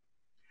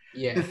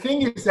 Yeah. The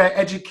thing is that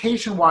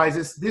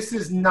education-wise, this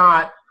is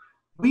not,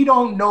 we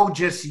don't know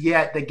just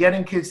yet that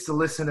getting kids to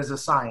listen is a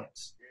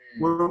science.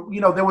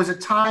 There was a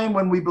time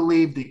when we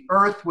believed the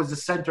Earth was the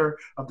center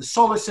of the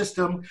solar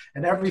system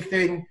and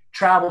everything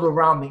traveled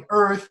around the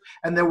Earth,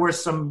 and there were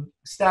some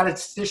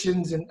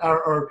statisticians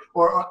or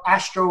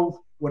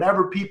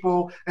whatever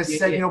people have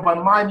said, by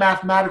my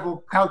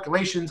mathematical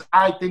calculations,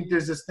 I think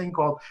there's this thing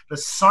called the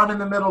sun in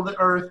the middle of the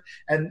earth,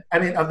 and I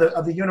mean of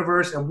the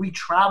universe, and we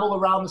travel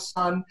around the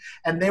sun.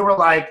 And they were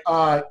like,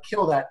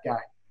 kill that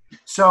guy.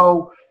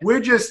 So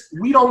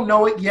we don't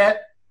know it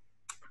yet.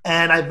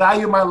 And I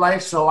value my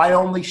life, so I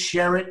only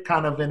share it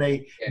kind of in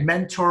a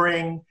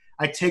mentoring.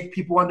 I take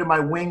people under my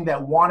wing that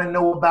want to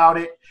know about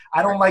it.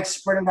 I don't like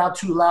spreading it out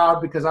too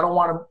loud because I don't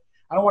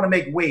want to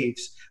make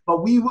waves.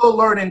 But we will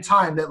learn in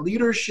time that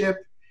leadership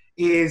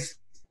is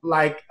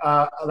like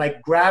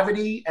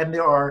gravity, and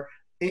there are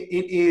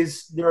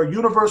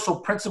universal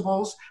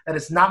principles. That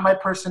it's not my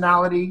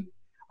personality.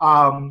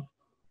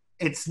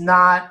 It's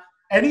not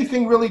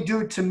anything really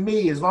due to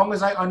me. As long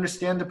as I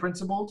understand the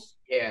principles,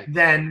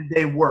 then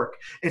they work.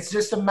 It's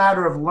just a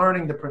matter of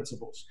learning the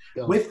principles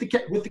with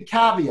the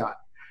caveat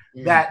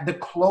that the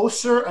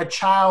closer a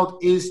child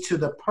is to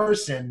the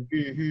person,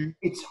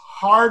 it's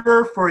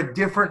harder for a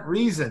different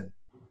reason.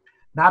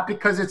 Not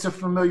because it's a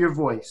familiar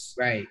voice.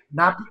 Right.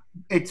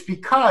 It's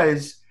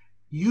because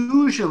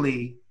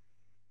usually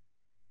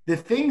the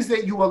things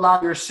that you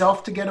allow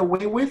yourself to get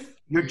away with,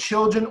 your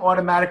children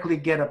automatically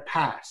get a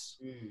pass.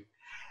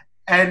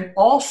 And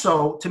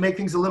also, to make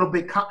things a little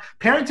bit,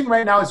 parenting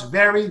right now is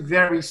very,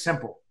 very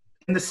simple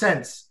in the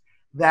sense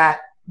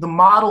that the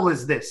model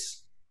is this.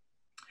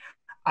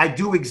 I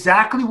do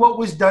exactly what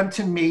was done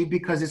to me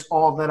because it's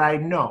all that I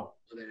know.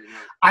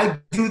 I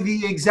do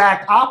the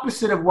exact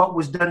opposite of what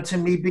was done to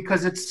me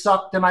because it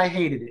sucked and I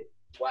hated it.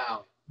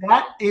 Wow.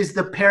 That is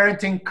the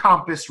parenting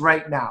compass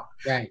right now.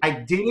 Right. I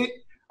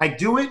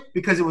do it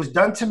because it was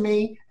done to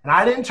me and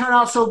I didn't turn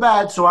out so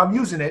bad, so I'm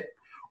using it.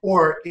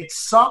 Or it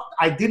sucked,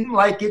 I didn't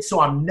like it,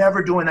 so I'm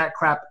never doing that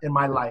crap in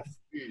my life.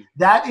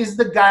 That is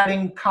the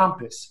guiding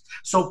compass.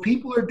 So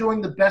people are doing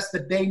the best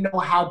that they know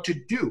how to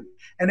do.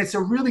 And it's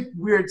a really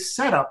weird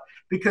setup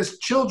because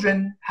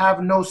children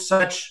have no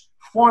such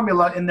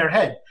formula in their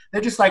head.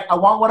 They're just like, I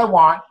want what I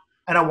want,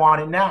 and I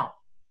want it now.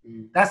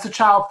 That's the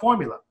child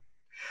formula.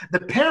 The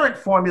parent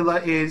formula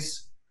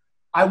is,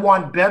 I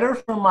want better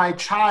for my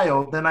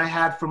child than I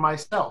had for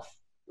myself.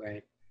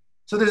 Right.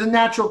 So there's a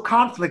natural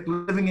conflict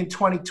living in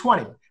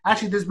 2020.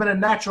 Actually, there's been a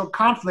natural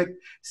conflict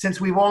since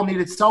we've all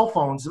needed cell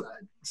phones,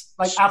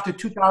 like after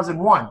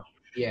 2001.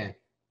 Yeah.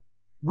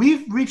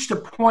 We've reached a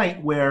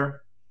point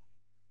where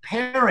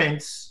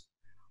parents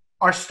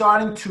are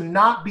starting to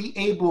not be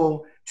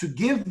able to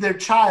give their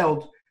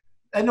child,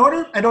 in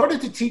order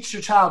to teach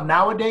your child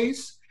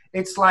nowadays,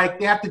 it's like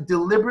they have to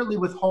deliberately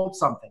withhold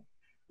something.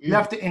 You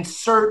have to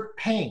insert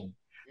pain.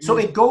 So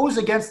it goes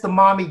against the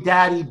mommy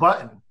daddy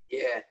button.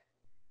 Yeah.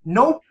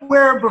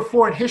 Nowhere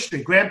before in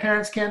history,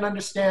 grandparents can't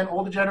understand,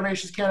 older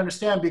generations can't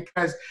understand,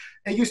 because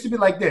it used to be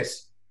like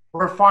this.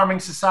 We're a farming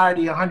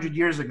society 100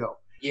 years ago.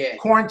 Yeah.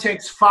 Corn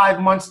takes 5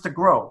 months to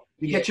grow.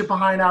 You get your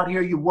behind out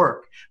here, you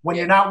work. When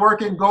you're not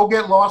working, go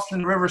get lost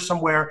in the river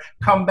somewhere,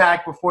 come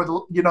back before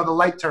the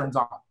light turns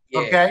on.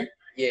 Okay?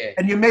 Yeah.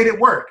 And you made it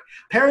work.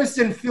 Parents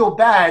didn't feel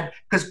bad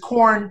because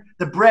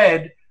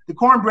the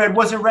cornbread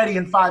wasn't ready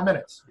in 5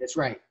 minutes. That's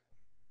right.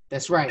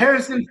 That's right.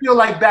 Parents didn't feel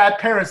like bad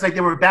parents, like they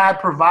were bad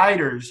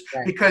providers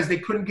because they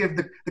couldn't give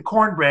the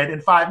cornbread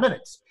in 5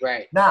 minutes.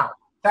 Right. Now,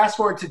 fast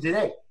forward to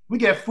today. We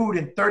get food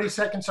in 30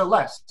 seconds or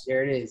less.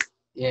 There it is.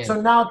 Yeah.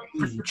 So now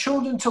for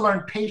children to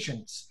learn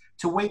patience,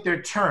 to wait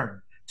their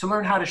turn, to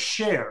learn how to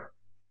share,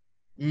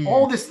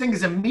 all this thing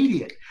is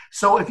immediate.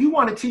 So if you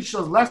want to teach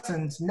those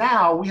lessons,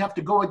 now we have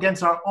to go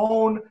against our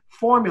own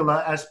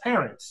formula as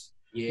parents.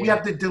 We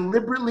have to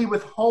deliberately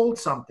withhold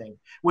something,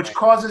 which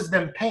causes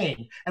them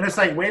pain. And it's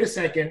like, wait a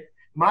second,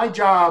 my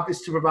job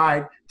is to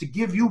provide, to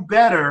give you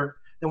better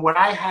than what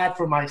I had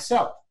for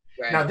myself.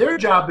 Right. Now, their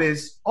job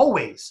is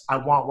always, I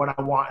want what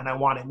I want, and I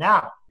want it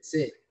now. That's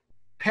it.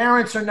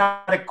 Parents are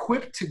not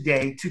equipped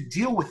today to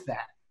deal with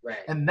that. Right.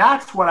 And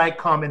that's what I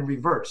come in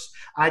reverse.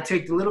 I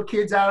take the little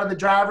kids out of the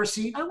driver's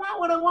seat. I want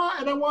what I want,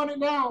 and I want it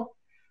now.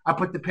 I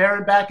put the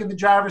parent back in the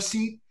driver's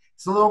seat.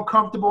 It's a little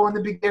uncomfortable in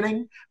the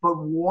beginning, but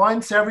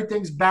once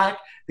everything's back,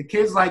 the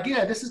kid's like,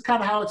 yeah, this is kind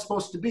of how it's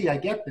supposed to be. I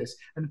get this.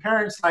 And the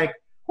parent's like,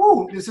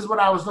 whoo, this is what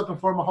I was looking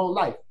for my whole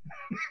life.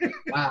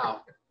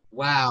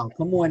 Wow.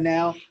 Come on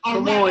now.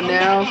 Come on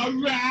now.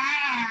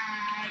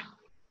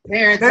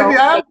 Parents. Maybe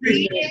I'm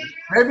preaching.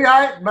 Maybe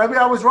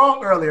I was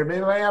wrong earlier.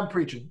 Maybe I am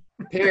preaching.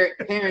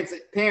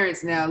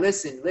 Parents now,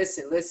 listen.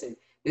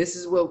 This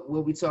is what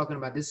we'll be talking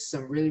about. This is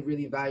some really,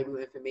 really valuable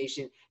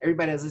information.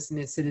 Everybody that's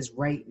listening to this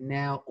right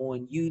now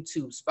on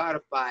YouTube,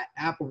 Spotify,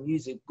 Apple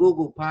Music,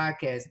 Google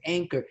Podcasts,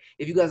 Anchor.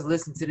 If you guys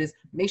listen to this,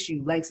 make sure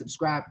you like,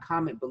 subscribe,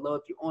 comment below.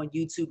 If you're on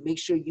YouTube, make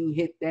sure you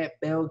hit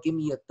that bell. Give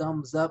me a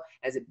thumbs up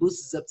as it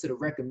boosts us up to the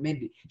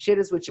recommended. Share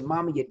this with your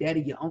mama, your daddy,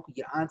 your uncle,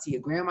 your auntie,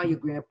 your grandma, your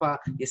grandpa,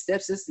 your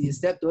stepsister, your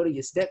stepdaughter,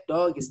 your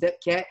stepdog, your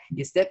stepcat,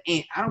 your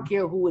stepaunt. I don't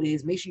care who it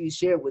is. Make sure you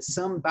share it with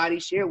somebody.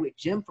 Share it with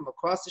Jim from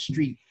across the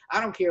street. I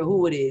don't care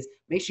who it is.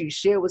 Make sure you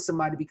share with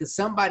somebody, because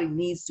somebody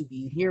needs to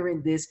be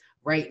hearing this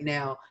right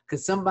now,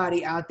 because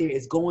somebody out there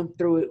is going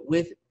through it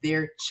with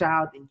their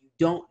child and you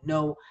don't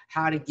know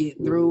how to get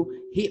through.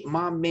 Hit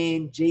my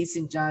man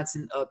Jason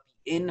Johnson up.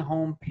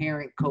 in-home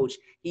parent coach.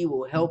 He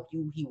will help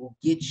you. He will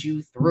get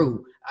you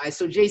through. All right.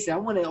 So Jason, I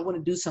want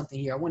to do something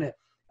here. I want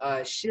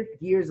to shift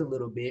gears a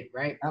little bit,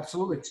 right?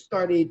 Absolutely.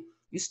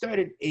 You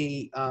started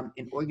a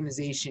an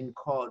organization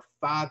called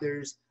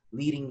Fathers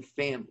Leading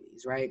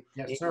Families, right?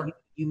 Yes, And sir.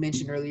 you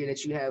mentioned earlier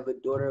that you have a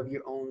daughter of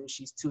your own.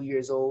 She's 2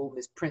 years old,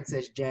 Miss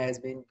Princess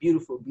Jasmine.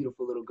 Beautiful,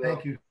 beautiful little girl.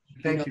 Thank you.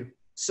 Thank you.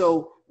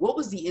 So what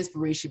was the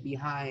inspiration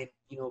behind,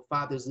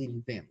 Fathers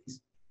Leading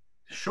Families?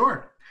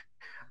 Sure.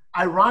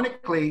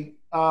 Ironically,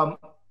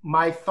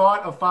 my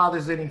thought of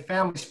fathers leading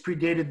families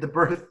predated the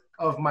birth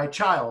of my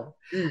child.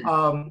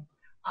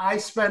 I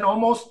spent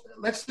almost,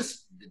 let's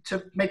just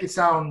to make it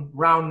sound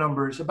round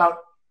numbers, about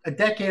a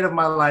decade of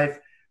my life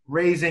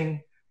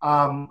raising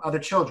other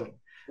children.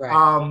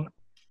 Right.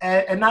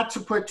 And not to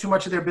put too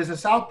much of their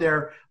business out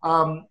there,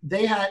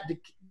 they had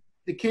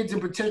the kids in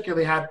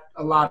particular had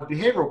a lot of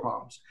behavioral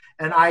problems,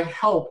 and I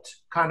helped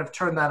kind of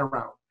turn that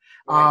around.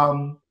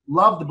 Right.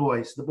 Loved the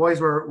boys. The boys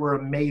were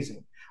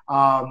amazing.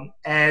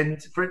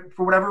 And for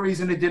whatever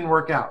reason, it didn't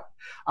work out.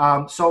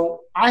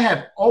 So I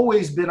have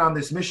always been on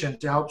this mission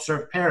to help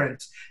serve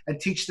parents and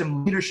teach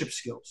them leadership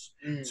skills.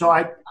 So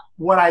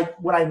what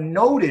I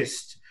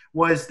noticed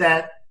was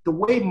that the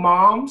way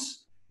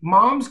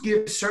moms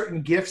give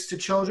certain gifts to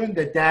children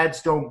that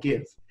dads don't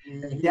give.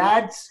 And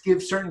dads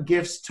give certain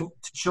gifts to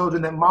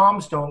children that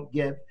moms don't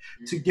give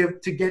to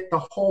get the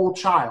whole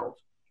child.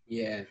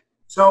 Yeah.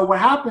 So what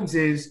happens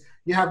is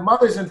you have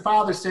mothers and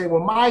fathers saying,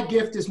 well, my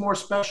gift is more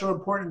special and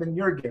important than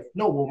your gift.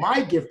 No, well,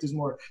 my gift is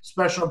more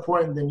special and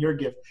important than your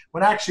gift.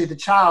 When actually the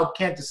child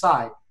can't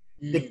decide.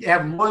 They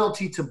have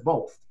loyalty to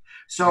both.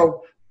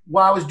 So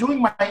while I was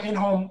doing my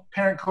in-home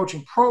parent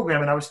coaching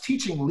program and I was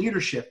teaching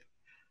leadership,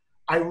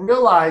 I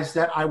realized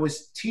that I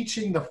was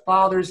teaching the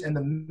fathers and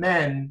the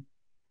men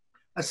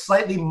a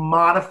slightly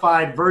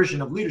modified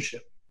version of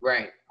leadership.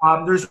 Right.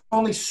 There's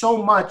only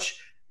so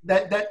much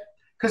that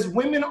because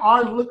women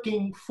are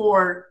looking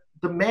for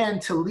the man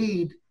to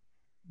lead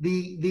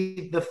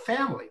the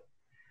family.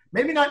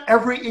 Maybe not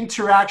every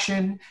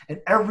interaction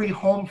and every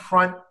home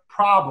front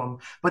problem,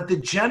 but the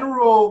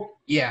general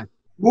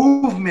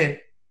movement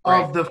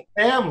of the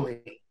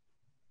family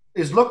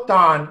is looked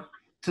on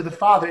to the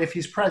father if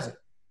he's present.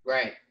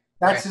 Right.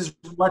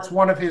 That's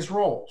one of his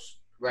roles,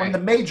 one of the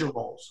major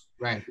roles.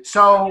 Right.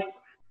 So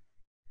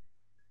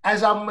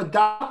as I'm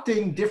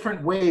adopting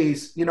different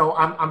ways,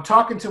 I'm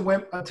talking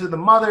to the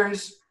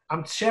mothers.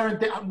 I'm sharing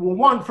things.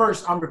 Well,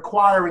 first, I'm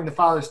requiring the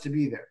fathers to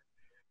be there.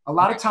 A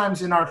lot of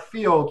times in our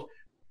field,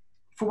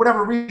 for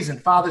whatever reason,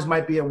 fathers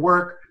might be at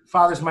work,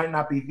 fathers might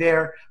not be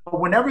there. But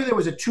whenever there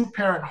was a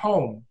two-parent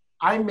home,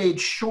 I made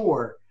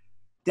sure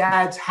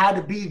dads had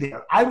to be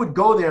there. I would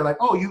go there like,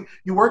 oh,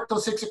 you work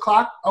till 6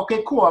 o'clock?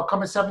 Okay, cool. I'll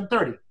come at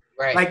 7:30.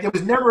 Right. Like there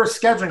was never a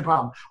scheduling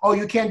problem. Oh,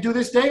 you can't do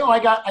this day? Oh, I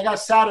got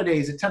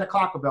Saturdays at 10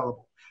 o'clock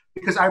available.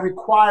 Because I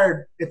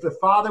required, if the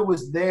father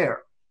was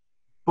there,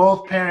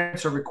 both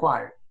parents are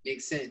required.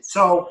 Makes sense.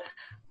 So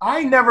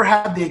I never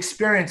had the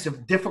experience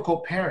of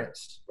difficult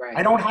parents. Right.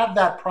 I don't have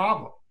that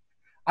problem.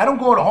 I don't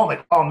go to home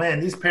like, oh man,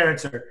 these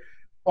parents are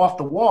off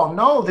the wall.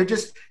 No, they're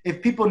just,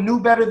 if people knew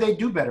better, they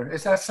do better.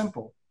 It's that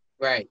simple.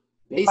 Right.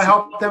 Basically.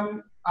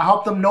 I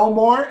help them know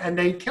more and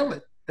they kill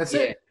it. That's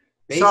it.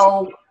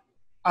 Basically.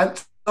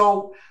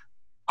 So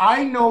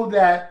I know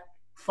that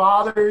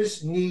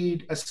fathers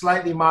need a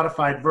slightly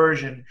modified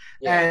version.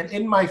 Yeah. And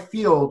in my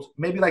field,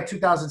 maybe like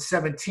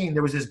 2017,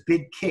 there was this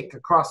big kick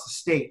across the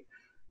state.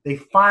 They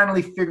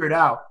finally figured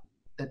out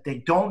that they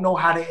don't know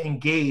how to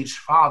engage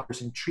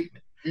fathers in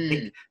treatment.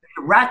 They're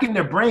racking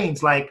their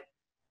brains like,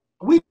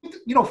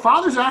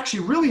 fathers are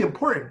actually really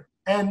important.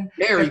 And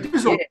if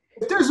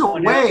there's a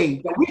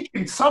way that we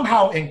can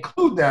somehow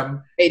include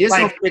them. Hey, this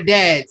one for the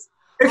dads.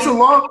 It's a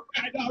long.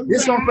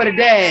 This one for the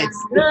dads.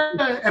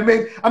 Yeah, I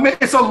mean,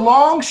 it's a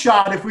long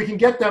shot if we can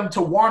get them to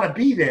want to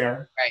be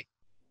there. Right.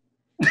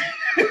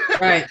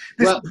 Right.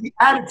 This is the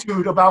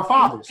attitude about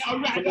fathers.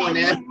 Come on,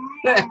 man.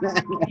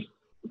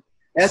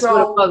 That's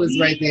what fathers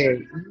right there.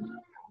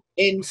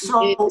 And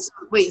so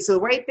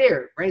right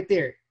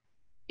there,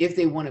 if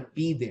they want to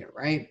be there,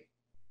 right?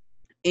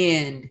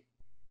 And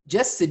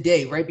just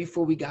today, right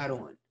before we got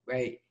on,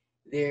 right,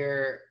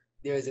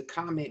 there's a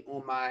comment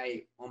on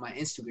my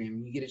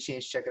Instagram. You get a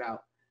chance, check it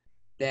out.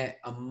 That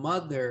a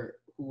mother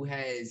who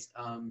has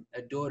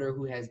a daughter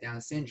who has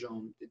Down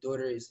syndrome. The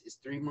daughter is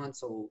 3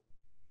 months old,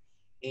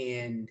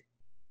 and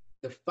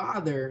the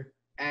father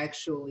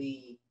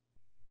actually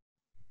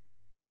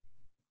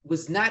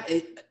was not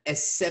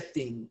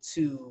accepting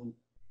to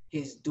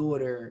his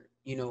daughter,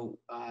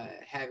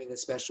 having a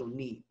special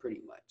need,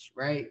 pretty much,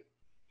 right?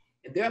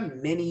 And there are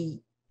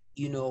many,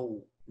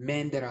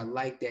 men that are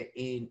like that,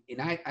 and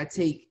I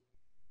take,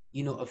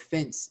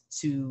 offense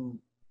to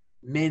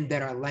men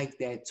that are like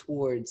that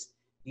towards,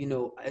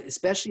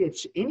 especially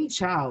any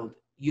child,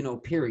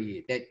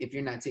 period, that if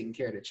you're not taking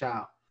care of the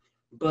child.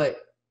 But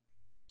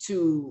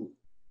to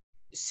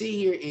sit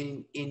here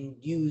and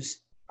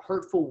use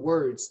hurtful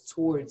words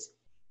towards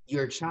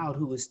your child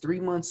who is 3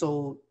 months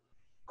old,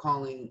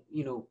 calling,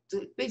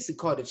 basically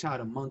called the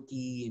child a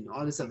monkey and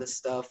all this other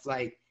stuff,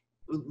 like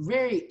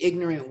very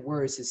ignorant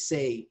words to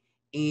say.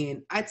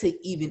 And I take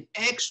even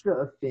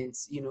extra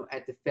offense,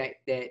 at the fact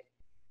that,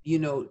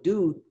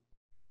 dude,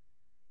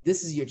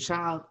 this is your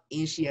child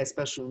and she has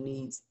special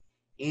needs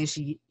and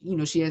she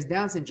has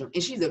Down syndrome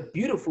and she's a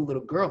beautiful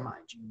little girl,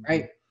 mind you,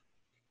 right?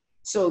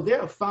 So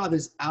there are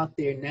fathers out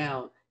there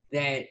now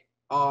that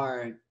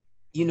are,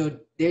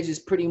 they're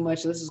just pretty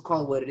much, let's just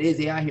call it what it is.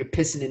 They're out here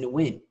pissing in the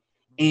wind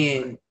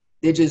and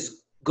they're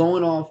just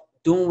going off,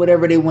 doing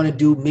whatever they want to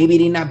do. Maybe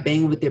they're not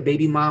banging with their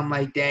baby mom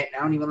like that.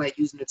 I don't even like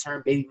using the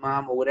term baby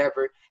mom or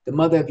whatever. The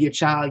mother of your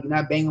child, you're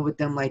not banging with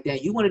them like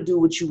that. You want to do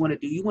what you want to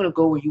do. You want to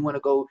go where you want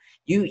to go.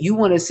 You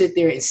want to sit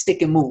there and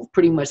stick and move.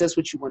 Pretty much that's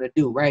what you want to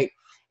do, right?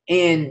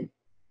 And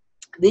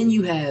then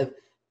you have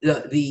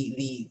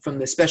the from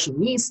the special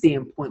needs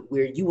standpoint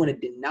where you want to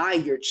deny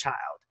your child,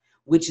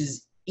 which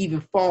is even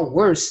far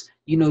worse,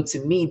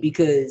 to me,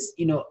 because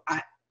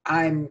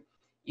I'm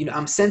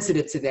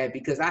sensitive to that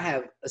because I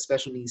have a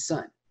special needs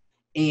son.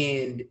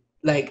 And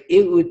like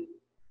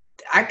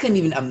I couldn't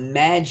even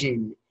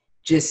imagine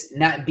just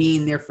not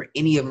being there for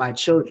any of my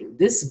children.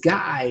 This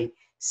guy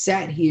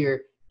sat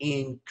here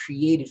and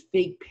created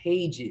fake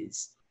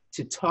pages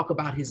to talk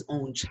about his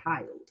own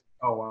child.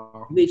 Oh,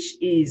 wow.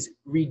 Which is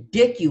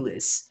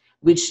ridiculous,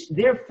 which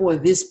therefore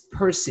this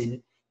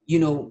person,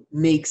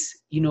 makes,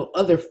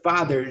 other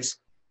fathers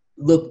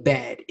look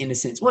bad in a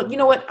sense. Well, you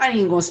know what? I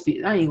ain't gonna say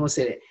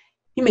that.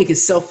 He make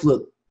himself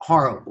look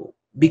horrible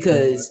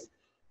because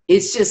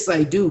it's just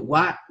like, dude,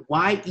 why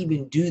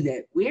even do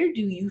that? Where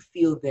do you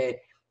feel that,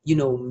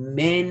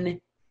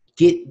 men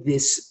get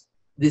this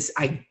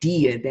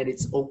idea that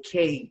it's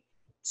okay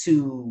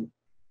to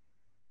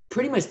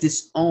pretty much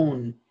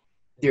disown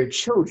their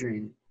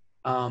children,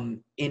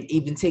 and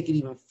even take it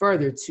even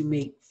further to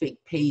make fake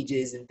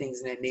pages and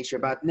things of that nature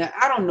about. Now,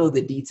 I don't know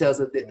the details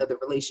of the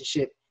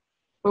relationship,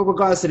 but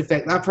regardless of the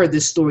fact, I've heard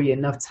this story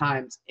enough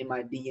times in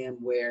my DM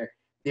where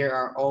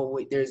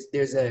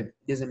there's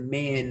a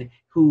man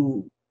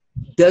who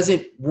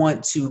doesn't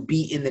want to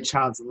be in the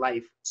child's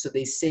life, so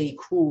they say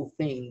cruel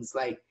things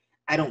like,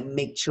 I don't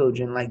make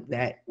children like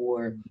that,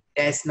 or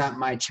that's not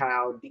my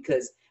child,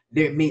 because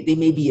they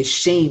may be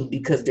ashamed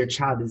because their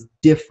child is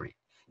different.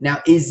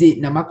 Now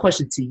my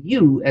question to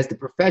you as the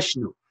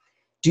professional,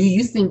 do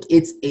you think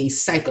it's a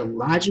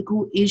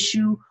psychological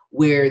issue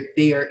where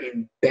they are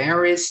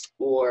embarrassed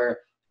or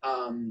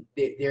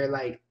they're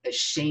like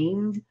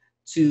ashamed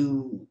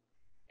to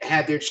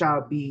have their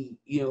child be,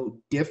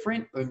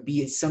 different or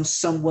be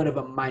somewhat of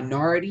a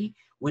minority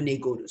when they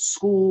go to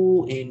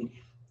school? And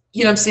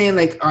you know what I'm saying?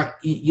 Like,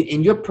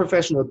 in your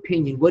professional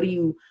opinion, what do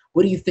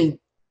you think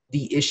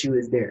the issue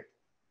is there?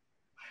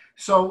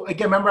 So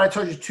again, remember I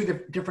told you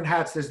two different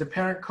hats. There's the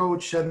parent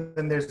coach and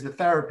then there's the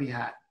therapy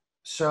hat.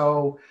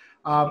 So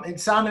it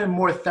sounded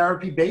more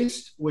therapy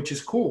based, which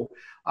is cool.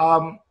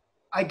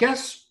 I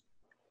guess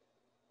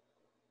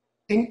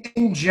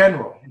in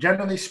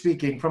generally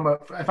speaking,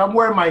 if I'm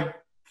wearing my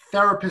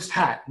therapist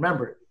hat,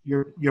 remember,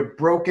 you're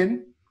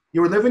broken,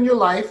 you were living your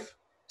life,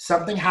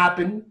 something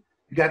happened,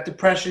 you got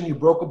depression, you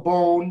broke a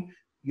bone,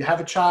 you have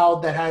a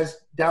child that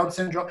has Down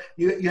syndrome,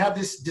 you have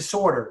this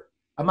disorder.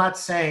 I'm not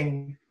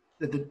saying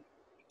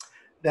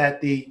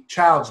that the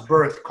child's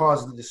birth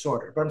caused the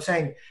disorder, but I'm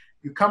saying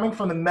you're coming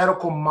from the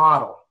medical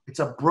model. It's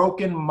a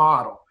broken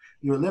model.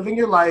 You're living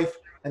your life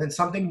and then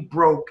something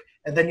broke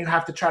and then you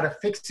have to try to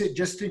fix it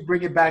just to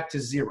bring it back to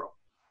zero.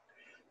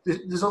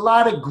 There's a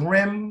lot of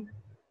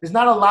there's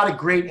not a lot of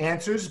great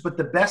answers, but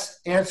the best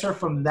answer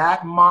from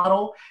that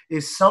model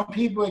is some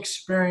people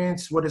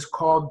experience what is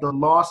called the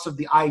loss of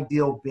the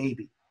ideal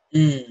baby.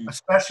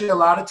 Especially a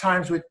lot of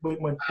times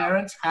when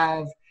parents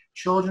have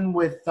children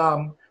with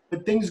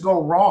things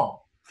go wrong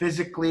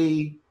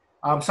physically,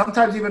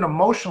 sometimes even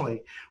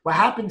emotionally. What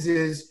happens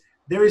is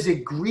there is a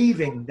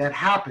grieving that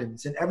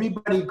happens, and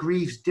everybody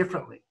grieves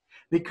differently.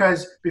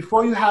 Because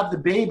before you have the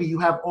baby, you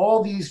have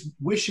all these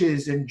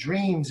wishes and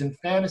dreams and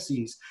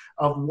fantasies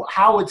of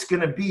how it's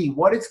going to be,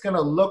 what it's going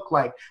to look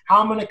like,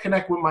 how I'm going to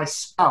connect with my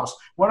spouse,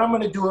 what I'm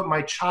going to do with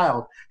my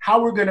child,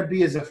 how we're going to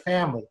be as a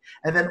family.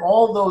 And then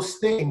all those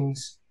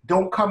things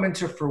don't come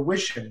into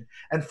fruition.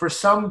 And for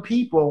some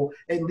people,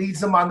 it leads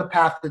them on the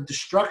path of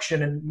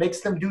destruction and makes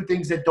them do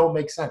things that don't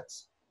make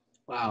sense.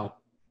 Wow.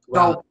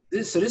 So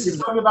this is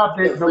talking about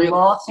the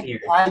loss of the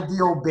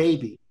ideal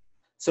baby.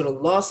 So the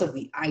loss of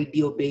the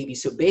ideal baby.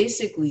 So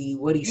basically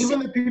what he's even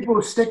the people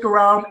who stick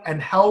around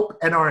and help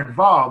and are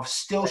involved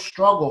still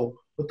struggle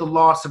with the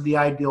loss of the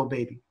ideal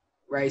baby.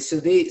 Right. So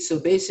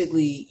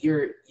basically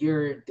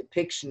your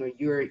depiction or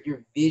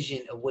your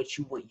vision of what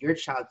you want your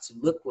child to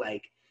look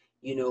like,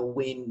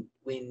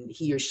 when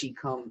he or she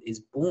is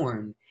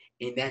born,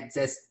 and that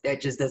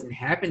just doesn't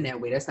happen that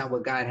way. That's not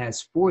what God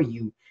has for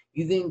you.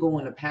 You then go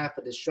on a path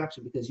of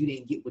destruction because you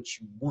didn't get what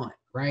you want,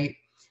 right?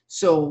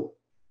 So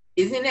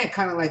isn't that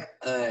kind of like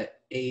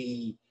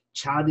a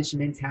childish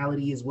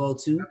mentality as well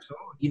too?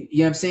 You know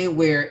what I'm saying?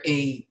 Where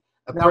a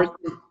person,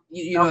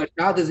 a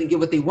child doesn't get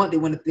what they want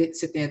to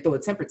sit there and throw a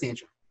temper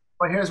tantrum.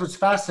 But here's what's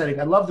fascinating.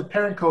 I love the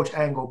parent coach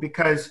angle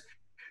because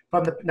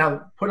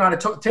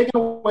taking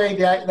away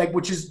that, like,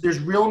 which is, there's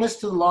realness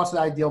to the loss of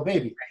the ideal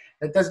baby.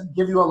 That doesn't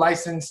give you a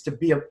license to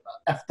be a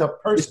effed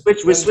up person.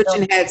 We're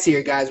switching hats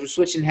here, guys. We're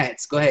switching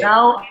hats. Go ahead.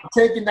 Now I'm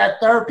taking that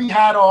therapy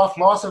hat off,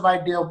 loss of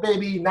ideal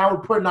baby. Now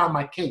we're putting on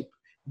my cape.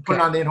 I'm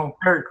putting on the in-home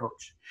parent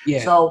coach.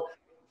 Yeah. So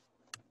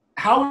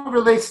how it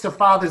relates to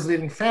fathers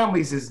leading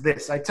families is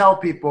this. I tell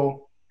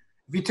people,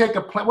 if you take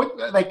a plant,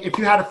 if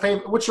you had a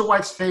favorite, what's your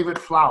wife's favorite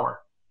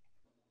flower?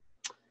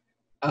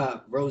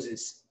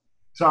 Roses.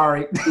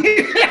 Sorry.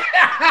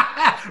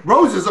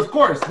 Roses, of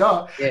course.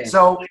 Duh. Yeah.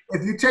 So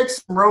if you take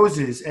some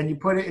roses and you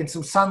put it in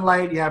some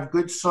sunlight, you have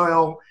good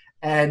soil,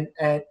 and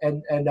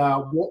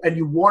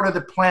you water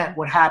the plant,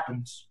 what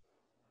happens?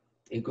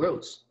 It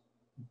grows.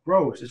 It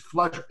grows. It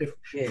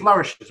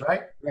flourishes,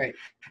 right? Right.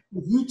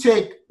 If you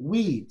take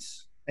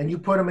weeds and you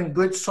put them in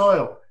good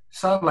soil,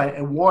 sunlight,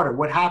 and water,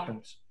 what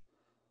happens?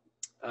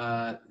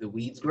 The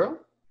weeds grow?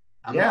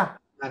 I'm not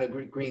a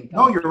green thumb.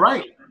 No, you're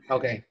right.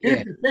 Okay.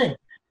 Here's the thing.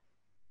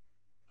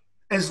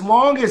 As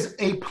long as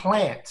a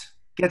plant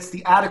gets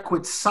the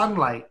adequate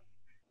sunlight,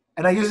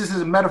 and I use this as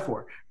a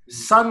metaphor,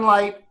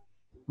 sunlight,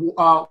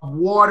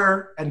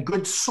 water, and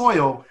good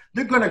soil,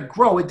 they're going to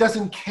grow. It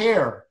doesn't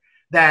care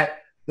that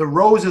the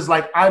rose is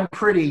like, I'm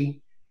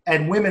pretty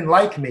and women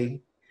like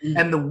me,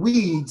 and the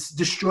weeds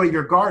destroy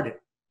your garden.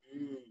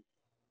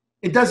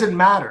 It doesn't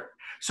matter.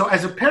 So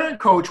as a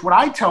parent coach, what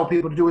I tell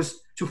people to do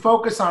is to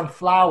focus on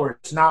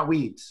flowers, not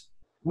weeds.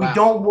 We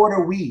don't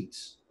water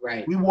weeds.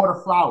 Right. We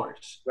water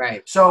flowers.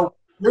 Right. So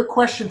your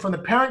question from the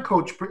parent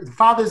coach, the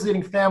fathers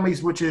leading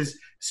families, which is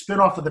spin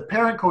off of the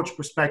parent coach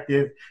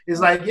perspective, is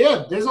like,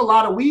 yeah, there's a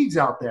lot of weeds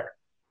out there.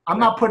 I'm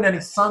not putting any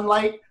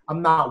sunlight.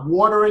 I'm not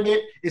watering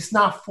it. It's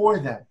not for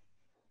them.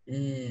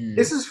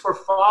 This is for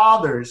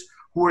fathers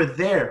who are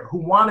there, who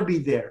want to be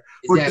there,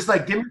 who are just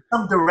like, give me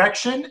some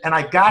direction and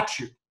I got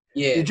you.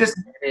 Yeah.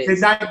 They're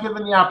not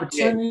given the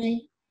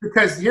opportunity.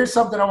 Because here's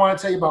something I want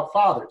to tell you about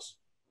fathers.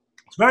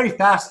 It's very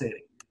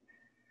fascinating.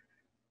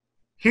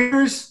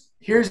 Here's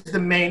the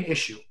main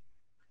issue.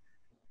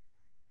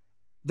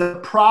 The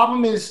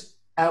problem is,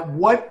 at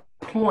what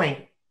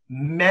point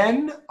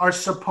men are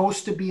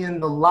supposed to be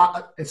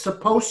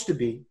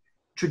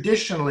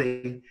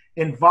traditionally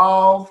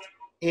involved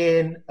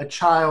in a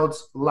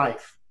child's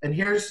life. And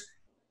here's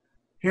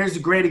a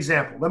great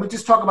example. Let me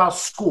just talk about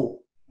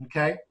school,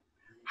 okay?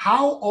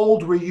 How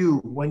old were you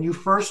when you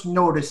first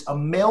noticed a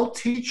male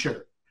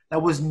teacher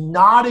that was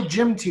not a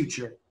gym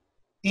teacher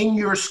in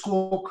your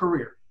school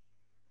career?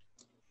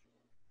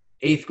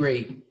 8th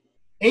grade.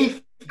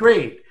 8th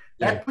grade.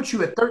 That puts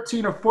you at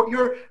 13 or 14.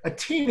 You're a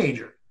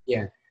teenager.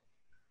 Yeah.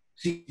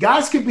 See,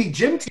 guys could be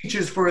gym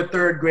teachers for a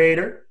 3rd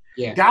grader.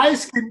 Yeah.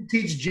 Guys can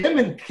teach gym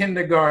in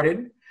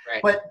kindergarten.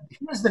 Right. But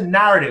here's the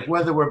narrative,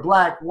 whether we're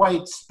black,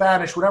 white,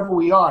 Spanish, whatever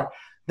we are.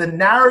 The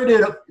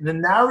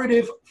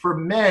narrative for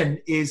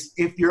men is,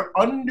 if you're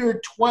under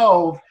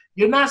 12,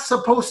 you're not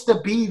supposed to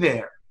be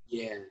there.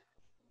 Yeah.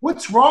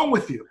 What's wrong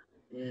with you?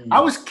 I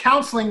was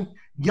counseling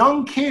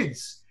young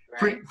kids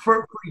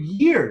for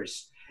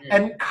years,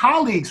 and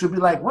colleagues would be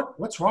like,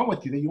 what's wrong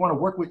with you that you want to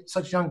work with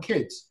such young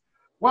kids?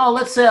 Well,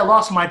 let's say I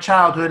lost my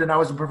childhood and I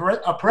was a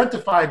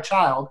parentified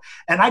child,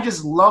 and I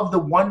just love the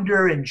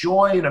wonder and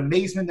joy and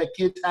amazement that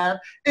kids have.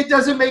 It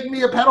doesn't make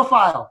me a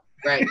pedophile.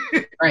 Right.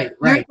 You know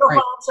what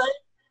I'm saying?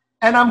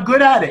 And I'm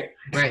good at it.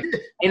 Right.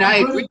 And I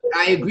agree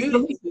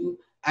with you.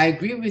 I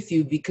agree with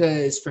you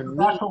because for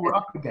me,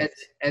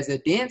 as a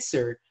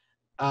dancer,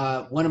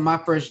 one of my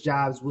first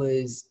jobs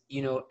was,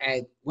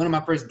 one of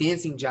my first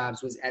dancing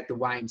jobs was at the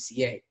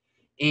YMCA.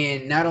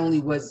 And not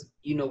only was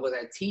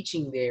I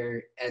teaching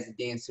there as a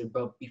dancer,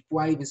 but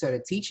before I even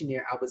started teaching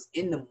there, I was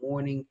in the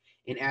morning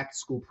and after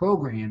school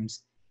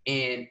programs,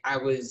 and I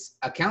was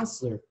a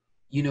counselor,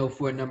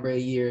 for a number of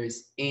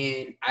years.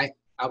 And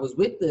I was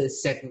with the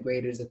 2nd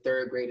graders, the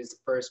 3rd graders,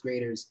 the 1st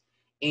graders,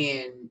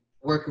 and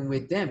working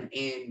with them.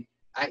 And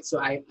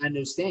I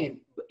understand,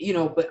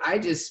 but I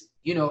just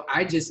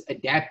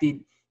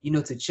adapted,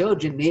 to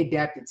children. They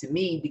adapted to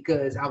me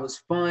because I was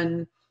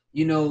fun.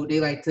 We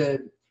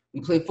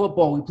play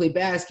football, we play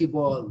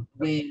basketball.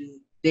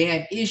 When they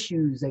had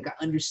issues, like, I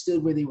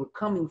understood where they were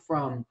coming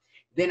from.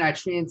 Then I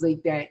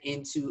translate that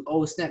into,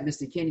 oh, snap,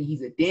 Mr. Kenny,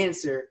 he's a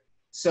dancer.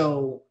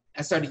 So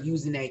I started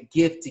using that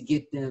gift to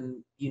get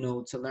them,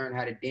 to learn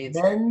how to dance.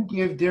 Men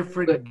give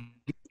different. But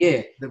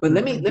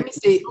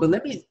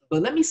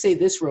let me say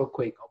this real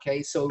quick,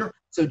 okay? So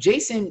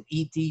Jason,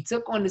 he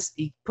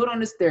put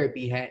on his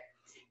therapy hat,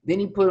 then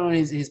he put on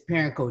his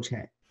parent coach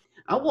hat.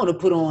 I want to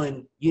put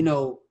on,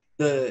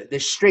 the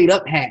straight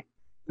up hat.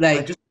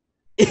 Like,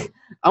 the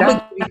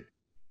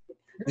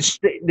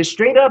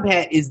straight up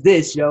hat is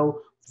this,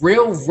 yo.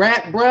 Real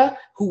rap, bruh.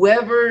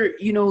 Whoever,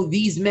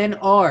 these men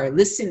are.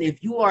 Listen,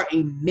 if you are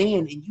a man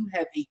and you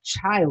have a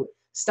child,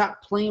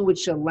 stop playing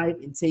with your life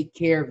and take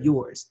care of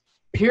yours.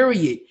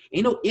 Period.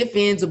 Ain't no ifs,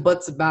 ands, or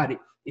buts about it.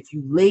 If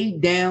you lay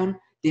down,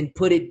 then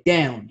put it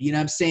down. You know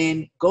what I'm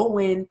saying? Go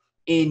in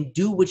and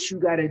do what you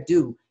got to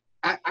do.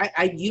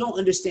 you don't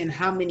understand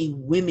how many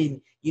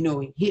women, you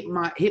know, hit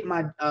my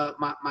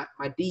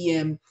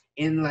DM,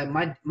 and like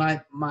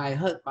my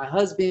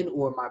husband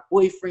or my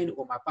boyfriend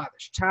or my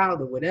father's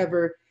child or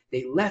whatever,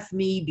 they left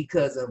me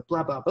because of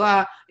blah blah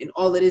blah and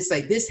all of this.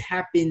 Like, this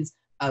happens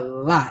a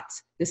lot.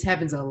 This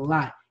happens a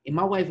lot, and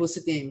my wife will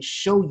sit there and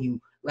show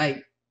you,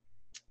 like,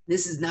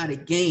 this is not a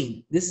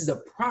game. This is a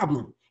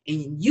problem,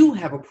 and you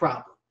have a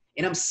problem.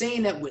 And I'm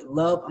saying that with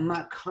love. I'm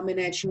not coming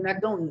at you, and I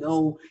don't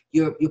know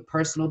your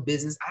personal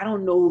business. I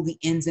don't know the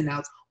ins and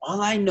outs. All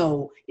I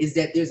know is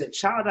that there's a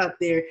child out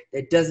there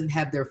that doesn't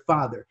have their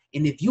father.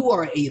 And if you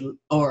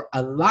are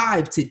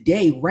alive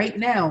today, right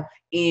now,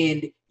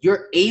 and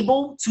you're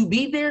able to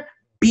be there,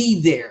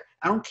 be there.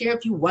 I don't care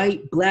if you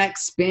white, black,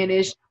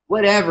 Spanish,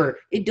 whatever.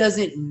 It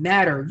doesn't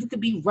matter. You could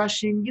be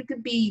Russian. You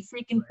could be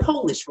freaking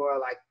Polish for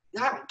all I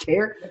don't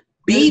care.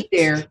 Be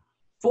there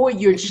for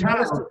your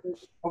child.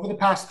 Over the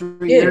past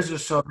 3 years or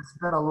so, there's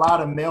been a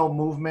lot of male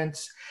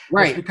movements.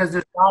 Right. It's because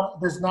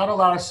there's not a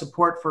lot of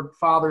support for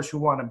fathers who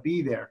want to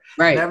be there.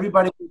 Right. And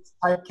everybody gets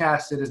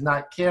typecasted as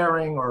not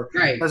caring or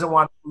doesn't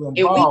want to be And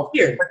involved.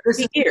 But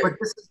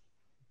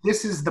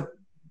this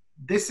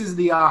is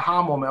the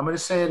aha moment. I'm going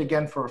to say it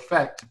again for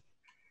effect.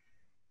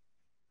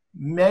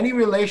 Many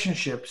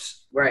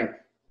relationships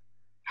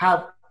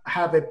have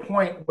a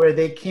point where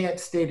they can't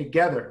stay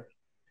together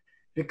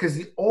because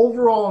the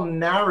overall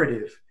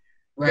narrative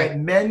that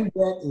men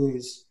get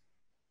is,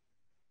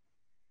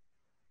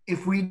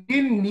 if we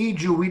didn't need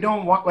you, we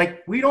don't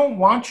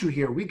want you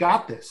here. We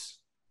got this.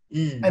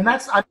 And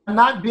I'm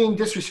not being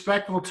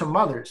disrespectful to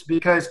mothers,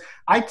 because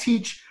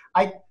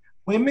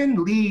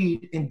women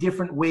lead in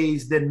different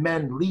ways than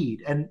men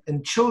lead,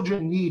 and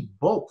children need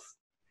both.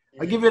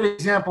 I'll give you an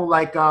example.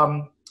 Like,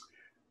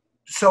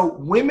 so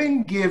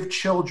women give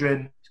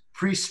children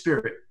free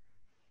spirit.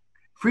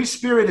 Free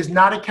spirit is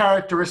not a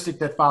characteristic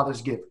that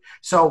fathers give.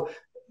 So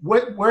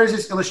where is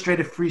this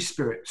illustrated free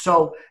spirit?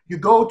 So you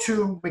go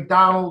to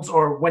McDonald's,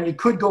 or when you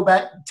could go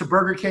back to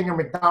Burger King or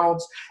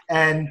McDonald's,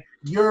 and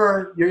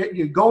you're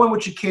going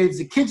with your kids.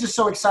 The kids are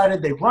so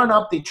excited. They run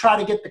up, they try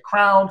to get the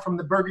crown from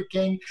the Burger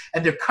King,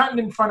 and they're cutting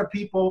in front of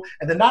people,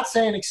 and they're not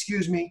saying,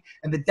 excuse me.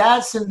 And the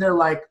dad's sitting there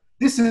like,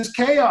 this is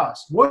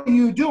chaos. What are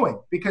you doing?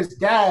 Because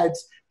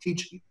dads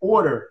teach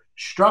order,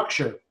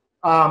 structure,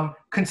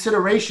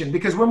 consideration,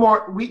 because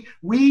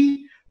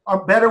we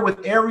are better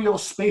with aerial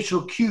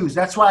spatial cues.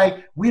 That's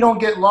why we don't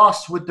get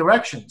lost with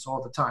directions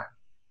all the time.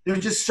 There's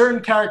just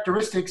certain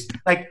characteristics,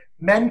 like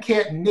men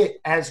can't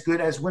knit as good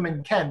as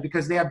women can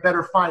because they have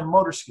better fine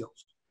motor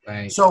skills.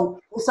 Right. So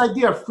this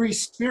idea of free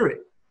spirit,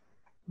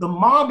 the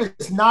mom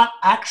is not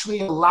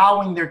actually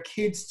allowing their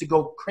kids to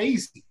go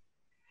crazy.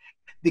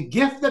 The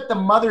gift that the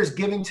mother is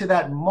giving to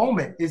that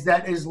moment is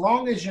that as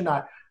long as you're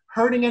not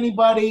hurting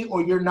anybody,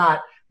 or you're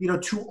not,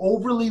 too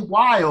overly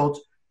wild,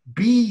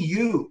 be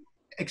you.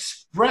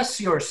 Express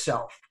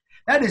yourself.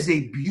 That is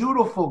a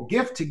beautiful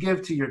gift to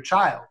give to your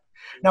child.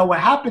 Now, what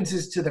happens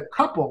is, to the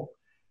couple,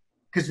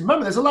 because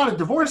remember, there's a lot of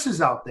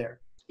divorces out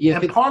there. Yeah,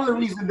 and part of the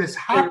reason this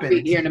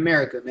happens here in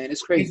America, man,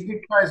 it's crazy. Is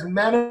because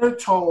men are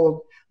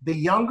told the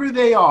younger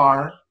they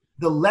are,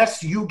 the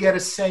less you get a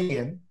say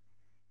in.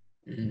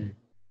 Mm-hmm.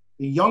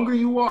 The younger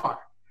you are.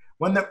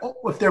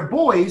 If they're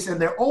boys and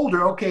they're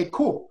older, okay,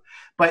 cool.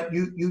 But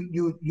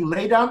you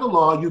lay down the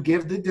law, you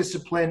give the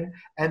discipline,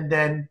 and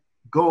then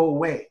go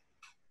away.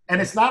 And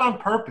it's not on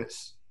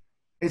purpose.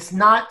 It's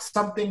not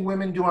something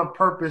women do on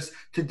purpose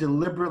to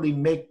deliberately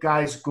make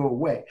guys go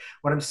away.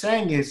 What I'm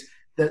saying is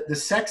that the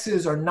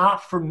sexes are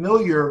not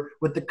familiar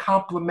with the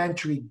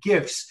complementary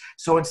gifts.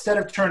 So instead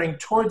of turning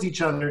towards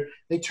each other,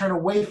 they turn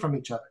away from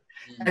each other.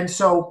 Mm-hmm. And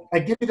so I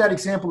give you that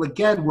example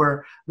again,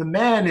 where the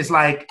man is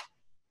like,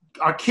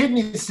 our kid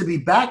needs to be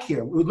back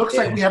here. It looks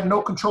like we have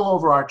no control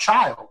over our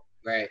child.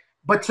 Right.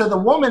 But to the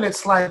woman,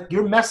 it's like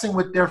you're messing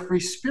with their free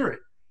spirit.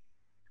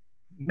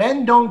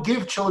 Men don't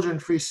give children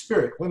free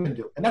spirit. Women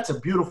do. And that's a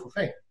beautiful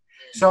thing.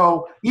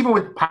 So even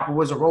with Papa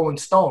was a Rolling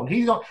Stone,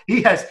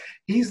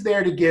 he's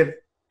there to give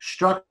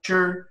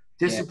structure,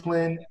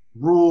 discipline,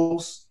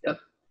 rules. Yep.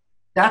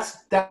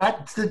 That's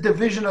the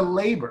division of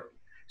labor.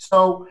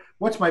 So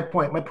what's my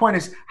point? My point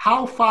is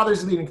how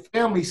Fathers Leading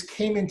Families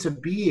came into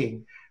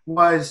being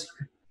was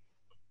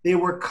they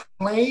were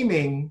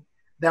claiming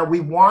that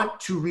we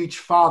want to reach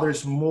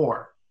fathers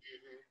more.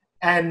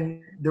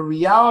 And the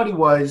reality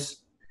was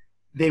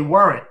they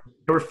weren't.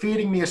 They were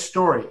feeding me a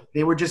story.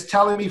 They were just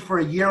telling me for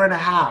a year and a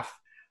half,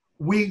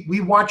 we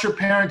want your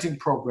parenting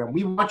program.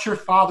 We want your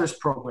father's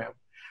program.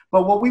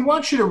 But what we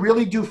want you to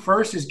really do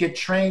first is get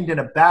trained in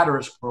a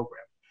batterer's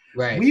program.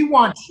 Right. We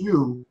want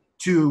you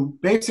to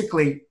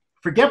basically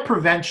forget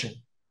prevention.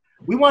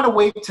 We want to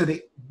wait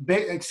to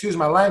excuse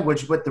my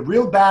language, but the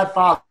real bad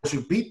fathers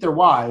who beat their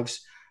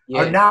wives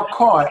are now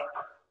caught,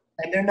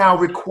 and they're now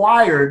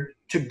required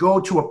to go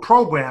to a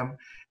program.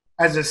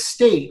 As a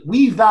state,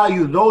 we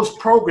value those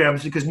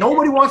programs because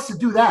nobody wants to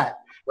do that.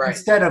 Right.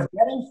 Instead of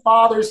getting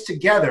fathers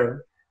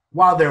together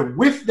while they're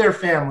with their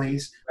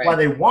families, while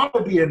they want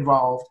to be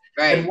involved,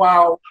 and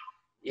while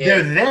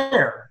they're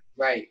there,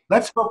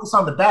 let's focus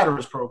on the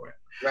batterers program.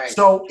 Right.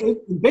 So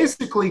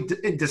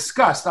it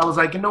discussed. I was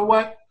like, you know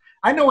what?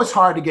 I know it's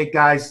hard to get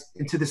guys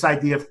into this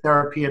idea of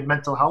therapy and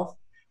mental health.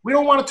 We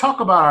don't want to talk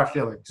about our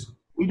feelings.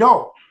 We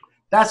don't.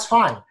 That's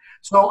fine.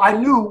 So I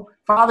knew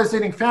Fathers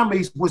Dating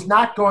Families was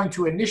not going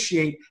to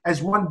initiate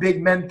as one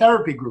big men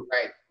therapy group.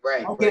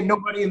 Right. I'll get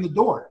nobody in the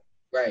door.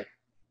 Right.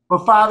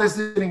 But Fathers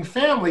Dating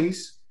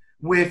Families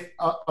with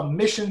a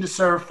mission to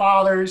serve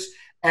fathers,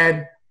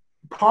 and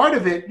part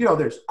of it,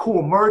 there's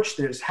cool merch,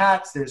 there's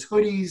hats, there's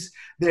hoodies,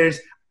 there's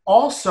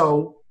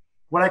also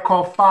what I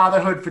call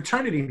fatherhood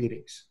fraternity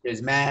meetings.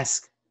 There's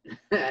masks.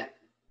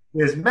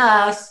 There's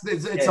masks.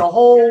 It's a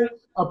whole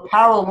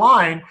apparel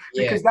line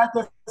because that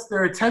gets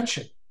their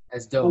attention.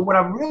 That's dope. But what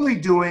I'm really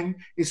doing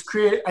is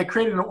I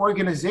created an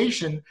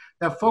organization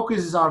that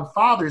focuses on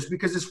fathers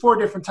because there's 4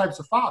 different types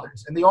of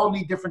fathers, and they all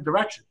need different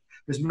direction.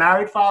 There's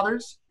married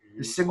fathers,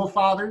 there's single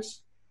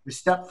fathers,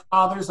 there's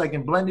stepfathers, like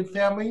in blended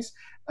families,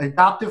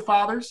 adoptive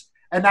fathers,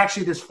 and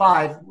actually there's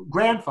 5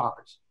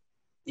 grandfathers.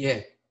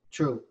 Yeah,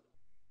 true.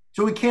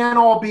 So we can't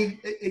all be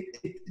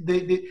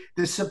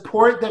the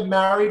support that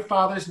married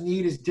fathers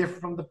need is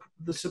different from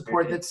the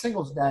support that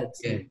singles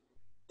dads need.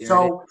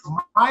 So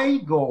my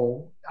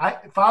goal,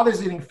 Fathers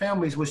Dating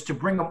Families, was to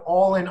bring them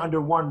all in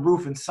under one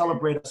roof and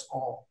celebrate us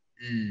all.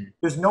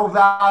 There's no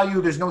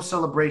value, there's no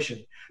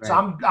celebration. Right. So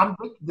I'm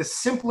the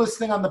simplest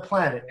thing on the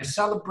planet. We're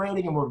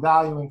celebrating and we're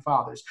valuing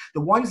fathers.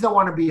 The ones that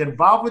want to be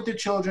involved with their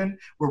children,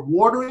 we're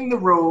watering the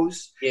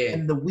rose,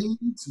 and the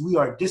weeds we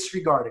are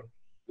disregarding.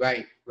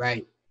 Right.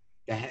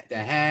 The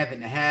have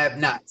and the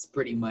have-nots,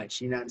 pretty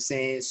much. You know what I'm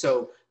saying?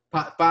 So,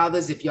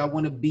 fathers, if y'all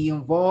want to be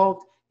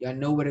involved, y'all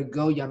know where to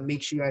go. Y'all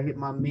make sure y'all hit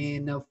my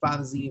man,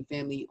 Fathers Dating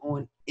Family,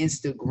 on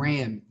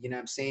Instagram. You know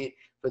what I'm saying?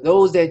 For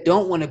those that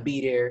don't want to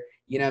be there,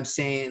 you know what I'm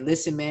saying?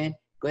 Listen, man,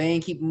 go ahead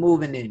and keep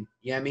moving in.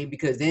 You know what I mean?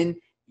 Because then,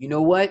 you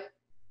know what?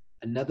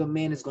 Another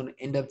man is going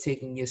to end up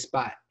taking your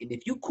spot. And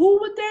if you cool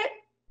with that,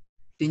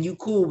 then you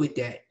cool with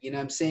that. You know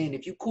what I'm saying?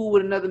 If you cool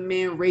with another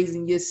man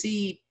raising your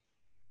seed,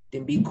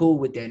 then be cool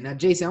with that. Now,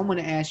 Jason, I want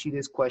to ask you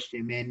this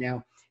question, man.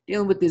 Now,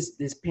 dealing with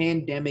this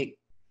pandemic,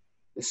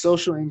 the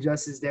social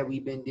injustice that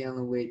we've been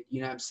dealing with, you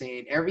know what I'm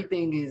saying?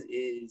 Everything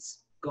is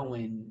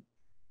going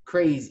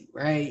crazy,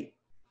 right?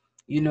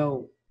 And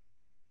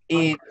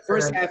the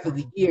first half of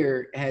the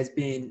year has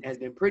been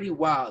pretty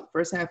wild.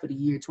 First half of the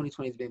year,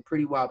 2020, has been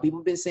pretty wild. People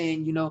have been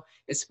saying,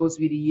 it's supposed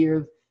to be the year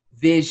of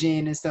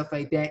vision and stuff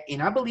like that.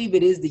 And I believe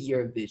it is the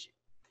year of vision.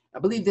 I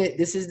believe that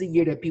this is the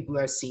year that people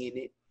are seeing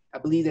it. I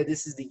believe that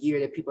this is the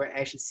year that people are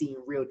actually seeing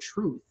real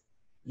truth.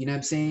 You know what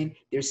I'm saying?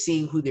 They're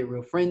seeing who their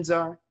real friends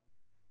are.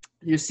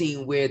 They're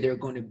seeing where they're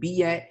going to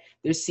be at.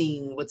 They're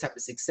seeing what type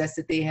of success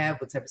that they have,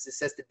 what type of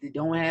success that they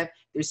don't have.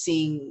 They're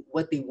seeing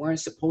what they weren't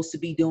supposed to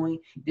be doing.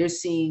 They're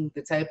seeing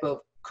the type of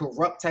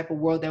corrupt type of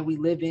world that we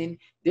live in.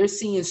 They're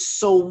seeing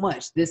so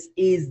much. This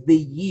is the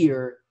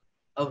year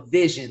of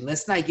vision.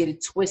 Let's not get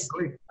it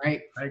twisted,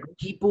 right?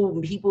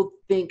 People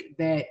think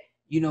that,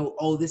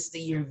 this is the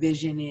year of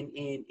vision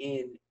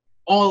and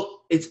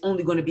all it's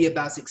only going to be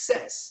about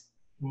success.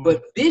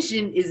 But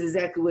vision is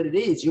exactly what it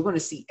is. You're going to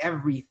see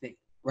everything,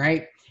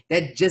 right?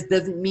 That just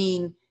doesn't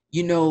mean,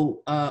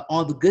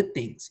 all the good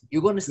things.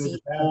 You're going to see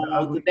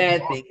all the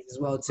bad things as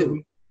well,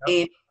 too.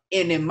 And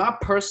in my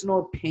personal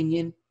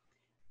opinion,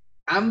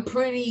 I'm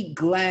pretty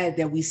glad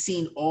that we've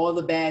seen all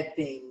the bad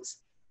things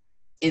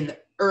in the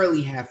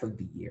early half of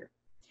the year.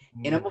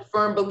 And I'm a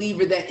firm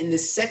believer that in the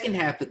second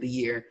half of the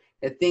year,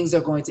 that things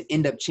are going to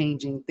end up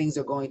changing. Things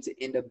are going to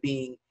end up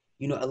being,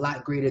 a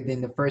lot greater than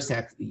the first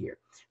half of the year.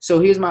 So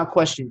here's my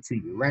question to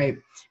you, right?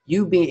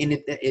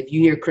 If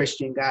you hear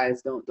Christian,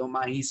 guys, don't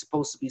mind. He's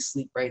supposed to be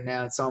asleep right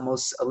now. It's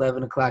almost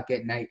 11 o'clock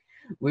at night.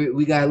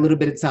 We got a little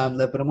bit of time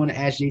left, but I'm going to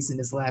ask Jason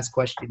this last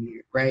question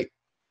here, right?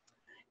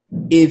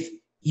 If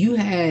you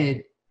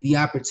had the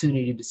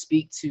opportunity to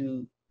speak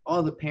to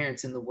all the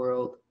parents in the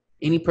world,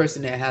 any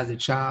person that has a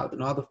child,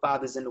 and all the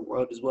fathers in the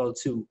world as well,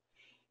 too,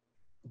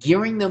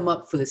 gearing them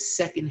up for the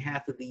second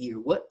half of the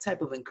year, what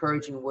type of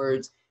encouraging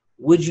words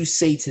would you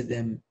say to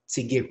them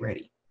to get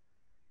ready?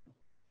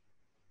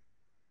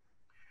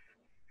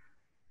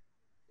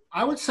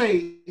 I would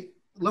say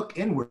look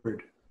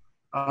inward.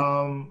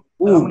 I'm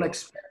going to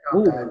expand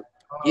on that.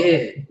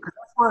 Because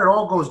that's where it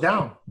all goes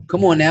down.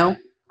 Come on now.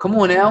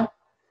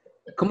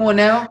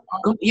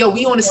 Yo,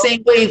 we on the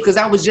same wave because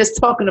I was just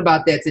talking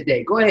about that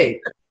today. Go ahead.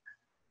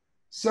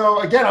 So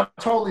again, I'm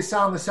totally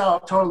sounding this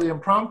out, totally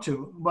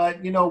impromptu. But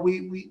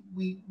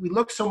we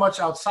look so much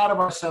outside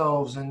of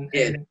ourselves, and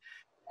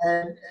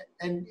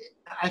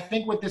I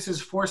think what this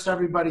has forced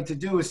everybody to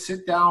do is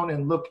sit down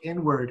and look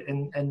inward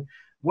and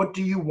what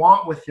do you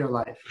want with your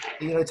life?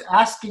 It's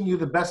asking you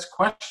the best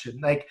question.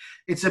 Like,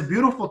 it's a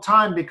beautiful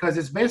time because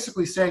it's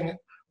basically saying,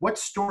 what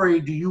story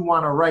do you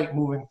want to write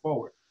moving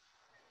forward?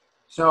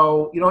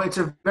 So, it's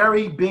a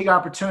very big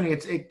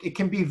opportunity. It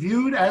can be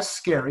viewed as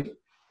scary.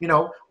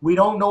 We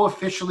don't know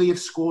officially if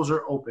schools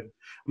are open.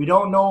 We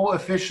don't know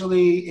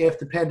officially if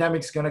the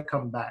pandemic's going to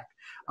come back.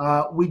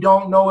 We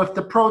don't know if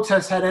the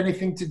protests had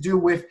anything to do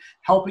with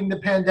helping the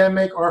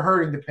pandemic or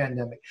hurting the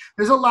pandemic.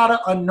 There's a lot of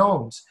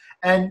unknowns.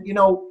 And,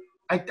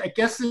 I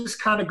guess this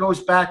kind of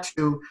goes back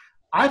to,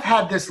 I've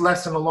had this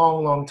lesson a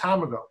long, long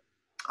time ago.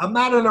 I'm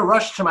not in a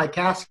rush to my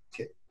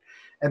casket.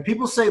 And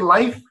people say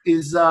life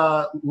is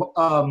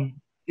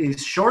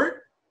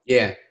short.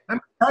 Yeah. Let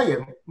me tell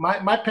you,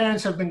 my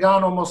parents have been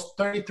gone almost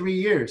 33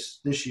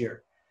 years this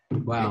year.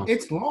 Wow.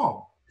 It's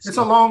long. It's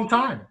a long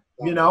time,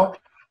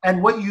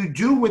 And what you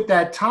do with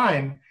that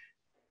time,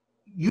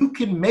 you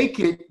can make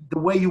it the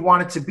way you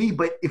want it to be.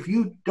 But if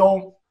you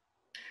don't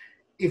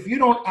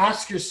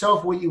ask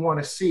yourself what you want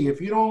to see,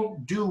 if you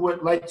don't do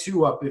what lights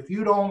you up, if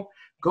you don't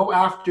go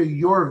after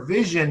your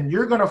vision,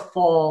 you're going to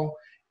fall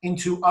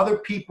into other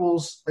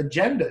people's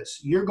agendas.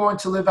 You're going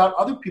to live out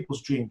other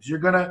people's dreams. You're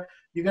going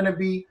to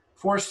be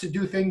forced to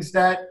do things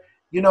that,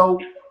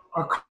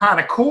 are kind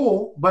of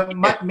cool, but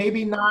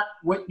maybe not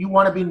what you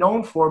want to be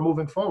known for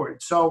moving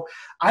forward. So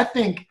I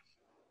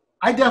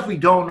definitely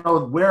don't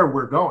know where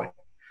we're going.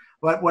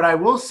 But what I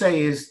will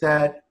say is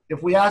that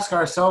if we ask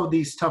ourselves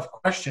these tough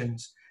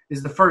questions,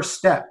 is the first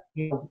step.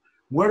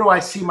 Where do I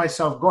see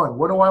myself going?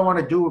 What do I want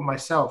to do with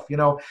myself?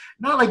 Not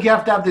like you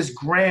have to have this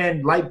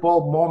grand light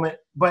bulb moment,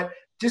 but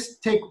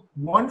just take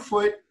one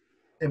foot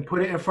and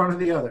put it in front of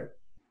the other.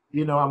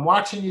 I'm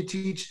watching you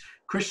teach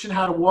Christian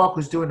how to walk,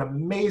 who's doing an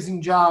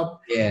amazing job.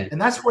 Yeah. And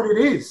that's what it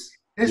is.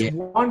 It's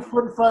one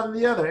foot in front of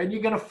the other, and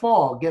you're going to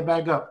fall, get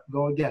back up,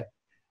 go again.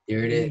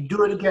 There it is. You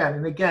do it again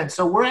and again.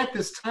 So we're at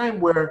this time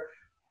where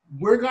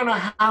we're going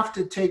to have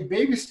to take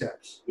baby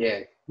steps. Yeah.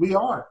 We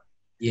are.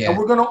 Yeah. And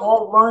we're going to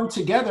all learn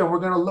together. And we're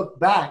going to look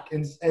back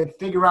and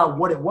figure out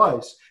what it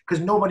was,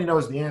 because nobody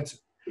knows the answer.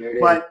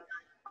 But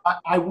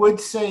I would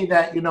say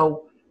that,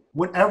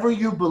 whatever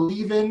you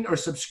believe in or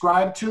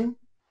subscribe to,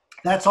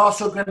 that's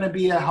also going to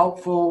be a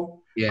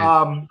helpful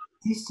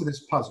piece to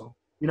this puzzle.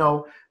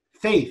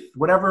 Faith,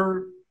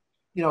 whatever,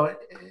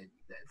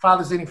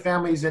 Fathers Leading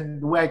Families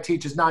and the way I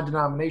teach is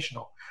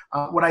non-denominational.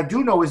 What I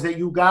do know is that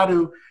you got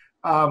to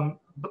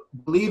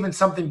believe in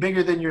something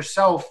bigger than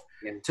yourself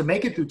to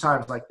make it through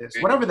times like this,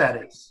 whatever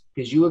that is.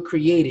 Because you were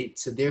created,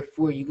 so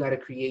therefore you got a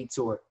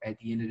creator at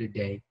the end of the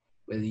day,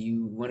 whether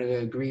you want to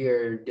agree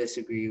or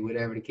disagree,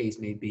 whatever the case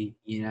may be.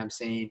 You know what I'm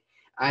saying?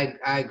 I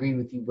agree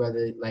with you,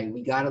 brother. Like,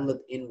 we got to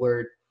look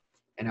inward.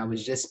 And I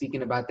was just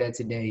speaking about that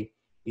today.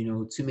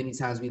 Too many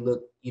times we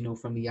look,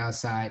 from the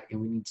outside,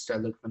 and we need to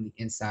start looking from the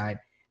inside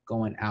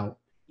going out,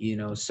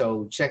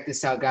 So check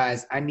this out,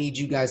 guys. I need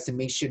you guys to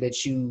make sure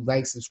that you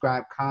like,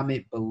 subscribe,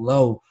 comment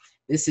below.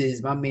 This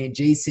is my man,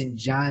 Jason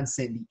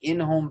Johnson, the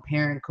in-home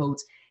parent coach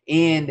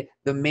and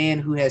the man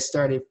who has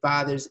started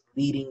Fathers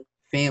Leading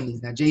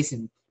Families. Now,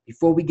 Jason,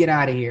 before we get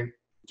out of here,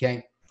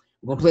 okay,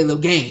 we're going to play a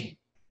little game.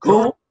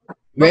 Cool?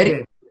 Ready?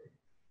 Okay.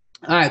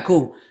 All right,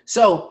 cool.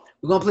 So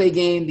we're going to play a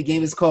game. The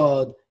game is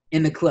called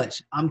In the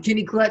Clutch. I'm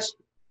Kenny Clutch,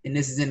 and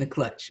this is In the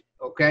Clutch,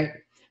 okay?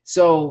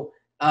 So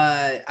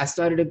I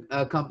started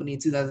a company in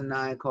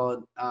 2009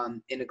 called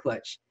In the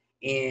Clutch,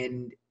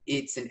 and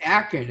it's an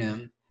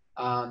acronym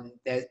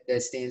that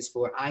stands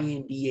for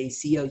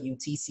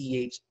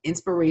INDACLUTCH,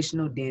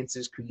 Inspirational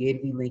Dancers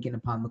Creatively Linking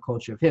Upon the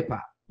Culture of Hip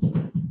Hop.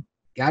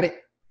 Got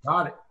it?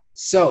 Got it.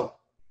 So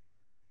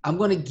I'm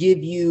going to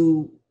give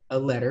you a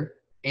letter,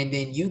 and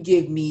then you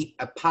give me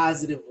a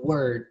positive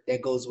word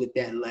that goes with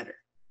that letter.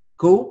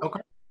 Cool? Okay.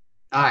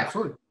 All right.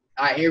 Absolutely.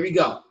 All right, here we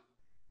go.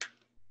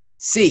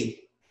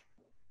 C.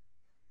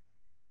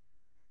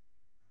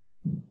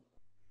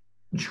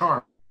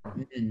 Charm.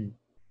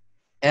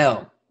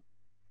 L.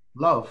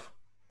 Love.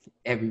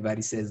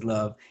 Everybody says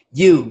love.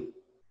 U.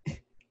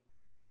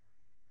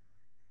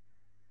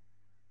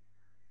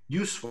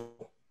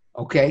 Useful.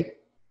 Okay.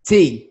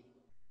 T.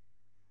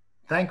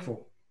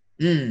 Thankful.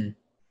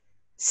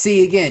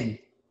 C again.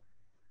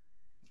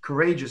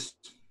 Courageous.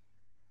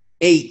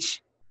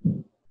 H.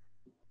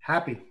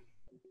 Happy.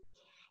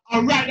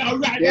 All right.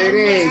 There it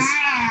is.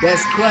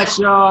 That's clutch,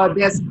 y'all.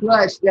 That's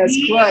clutch.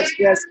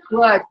 That's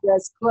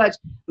clutch.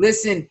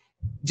 Listen,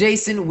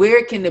 Jason,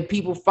 where can the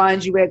people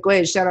find you at? Go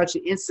ahead. Shout out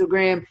your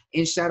Instagram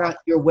and shout out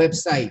your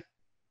website.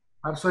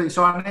 Absolutely.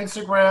 So on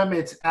Instagram,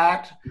 it's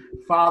at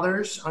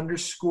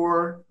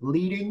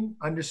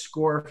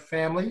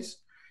fathers_leading_families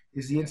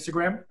is the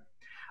Instagram.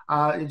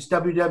 It's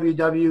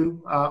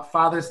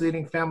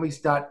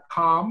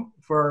www.fathersleadingfamilies.com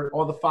for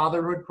all the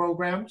fatherhood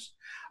programs,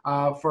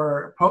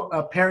 for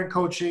parent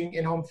coaching,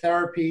 in-home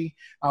therapy.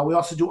 We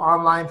also do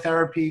online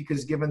therapy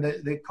because given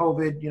the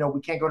COVID,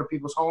 we can't go to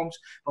people's homes,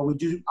 but we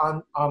do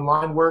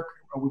online work.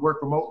 We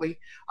work remotely.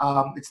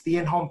 It's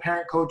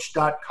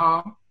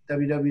theinhomeparentcoach.com,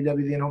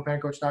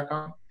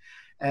 www.theinhomeparentcoach.com.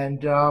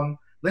 And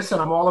listen,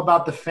 I'm all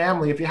about the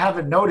family. If you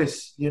haven't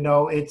noticed,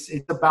 it's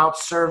about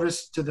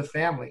service to the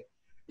family.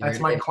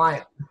 That's my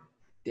client.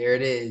 There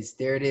it is,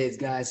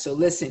 guys. So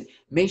listen,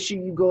 make sure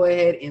you go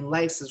ahead and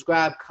like,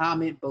 subscribe,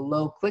 comment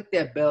below. Click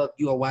that bell if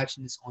you are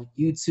watching this on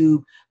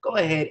YouTube. Go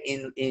ahead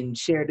and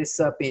share this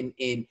up in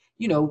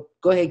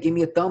go ahead, give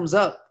me a thumbs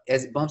up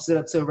as it bumps it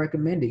up to a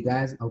recommended,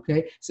 guys.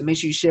 Okay. So make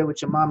sure you share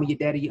with your mama, your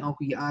daddy, your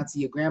uncle, your auntie,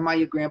 your grandma,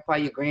 your grandpa,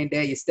 your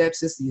granddad, your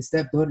stepsister, your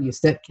stepdaughter, your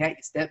stepcat,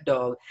 your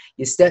stepdog,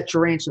 your step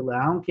tarantula.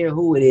 I don't care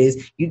who it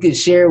is. You can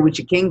share it with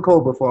your king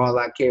cobra for all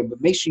I care,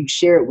 but make sure you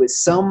share it with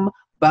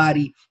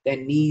somebody that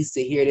needs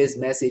to hear this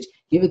message.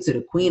 Give it to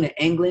the Queen of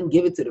England.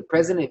 Give it to the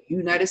President of the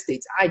United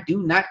States. I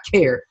do not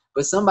care,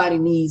 but somebody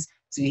needs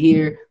to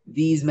hear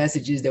these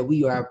messages that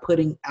we are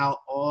putting out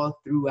all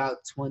throughout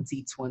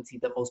 2020,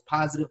 the most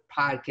positive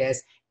podcast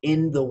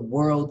in the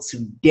world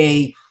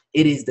today.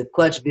 It is the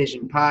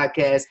Clutchvision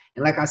podcast.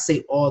 And like I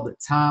say all the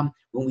time,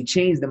 when we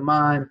change the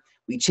mind,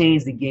 we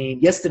change the game.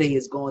 Yesterday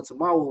is gone.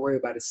 Tomorrow will worry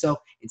about itself.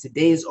 And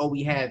today is all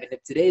we have. And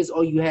if today is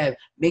all you have,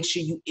 make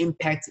sure you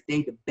impact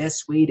today the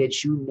best way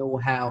that you know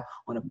how,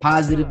 on a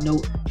positive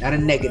note, not a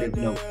negative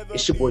note.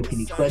 It's your boy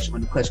Kenny Clutch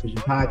on the Clutchvision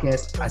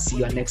podcast. I'll see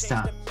y'all next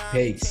time.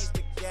 Peace.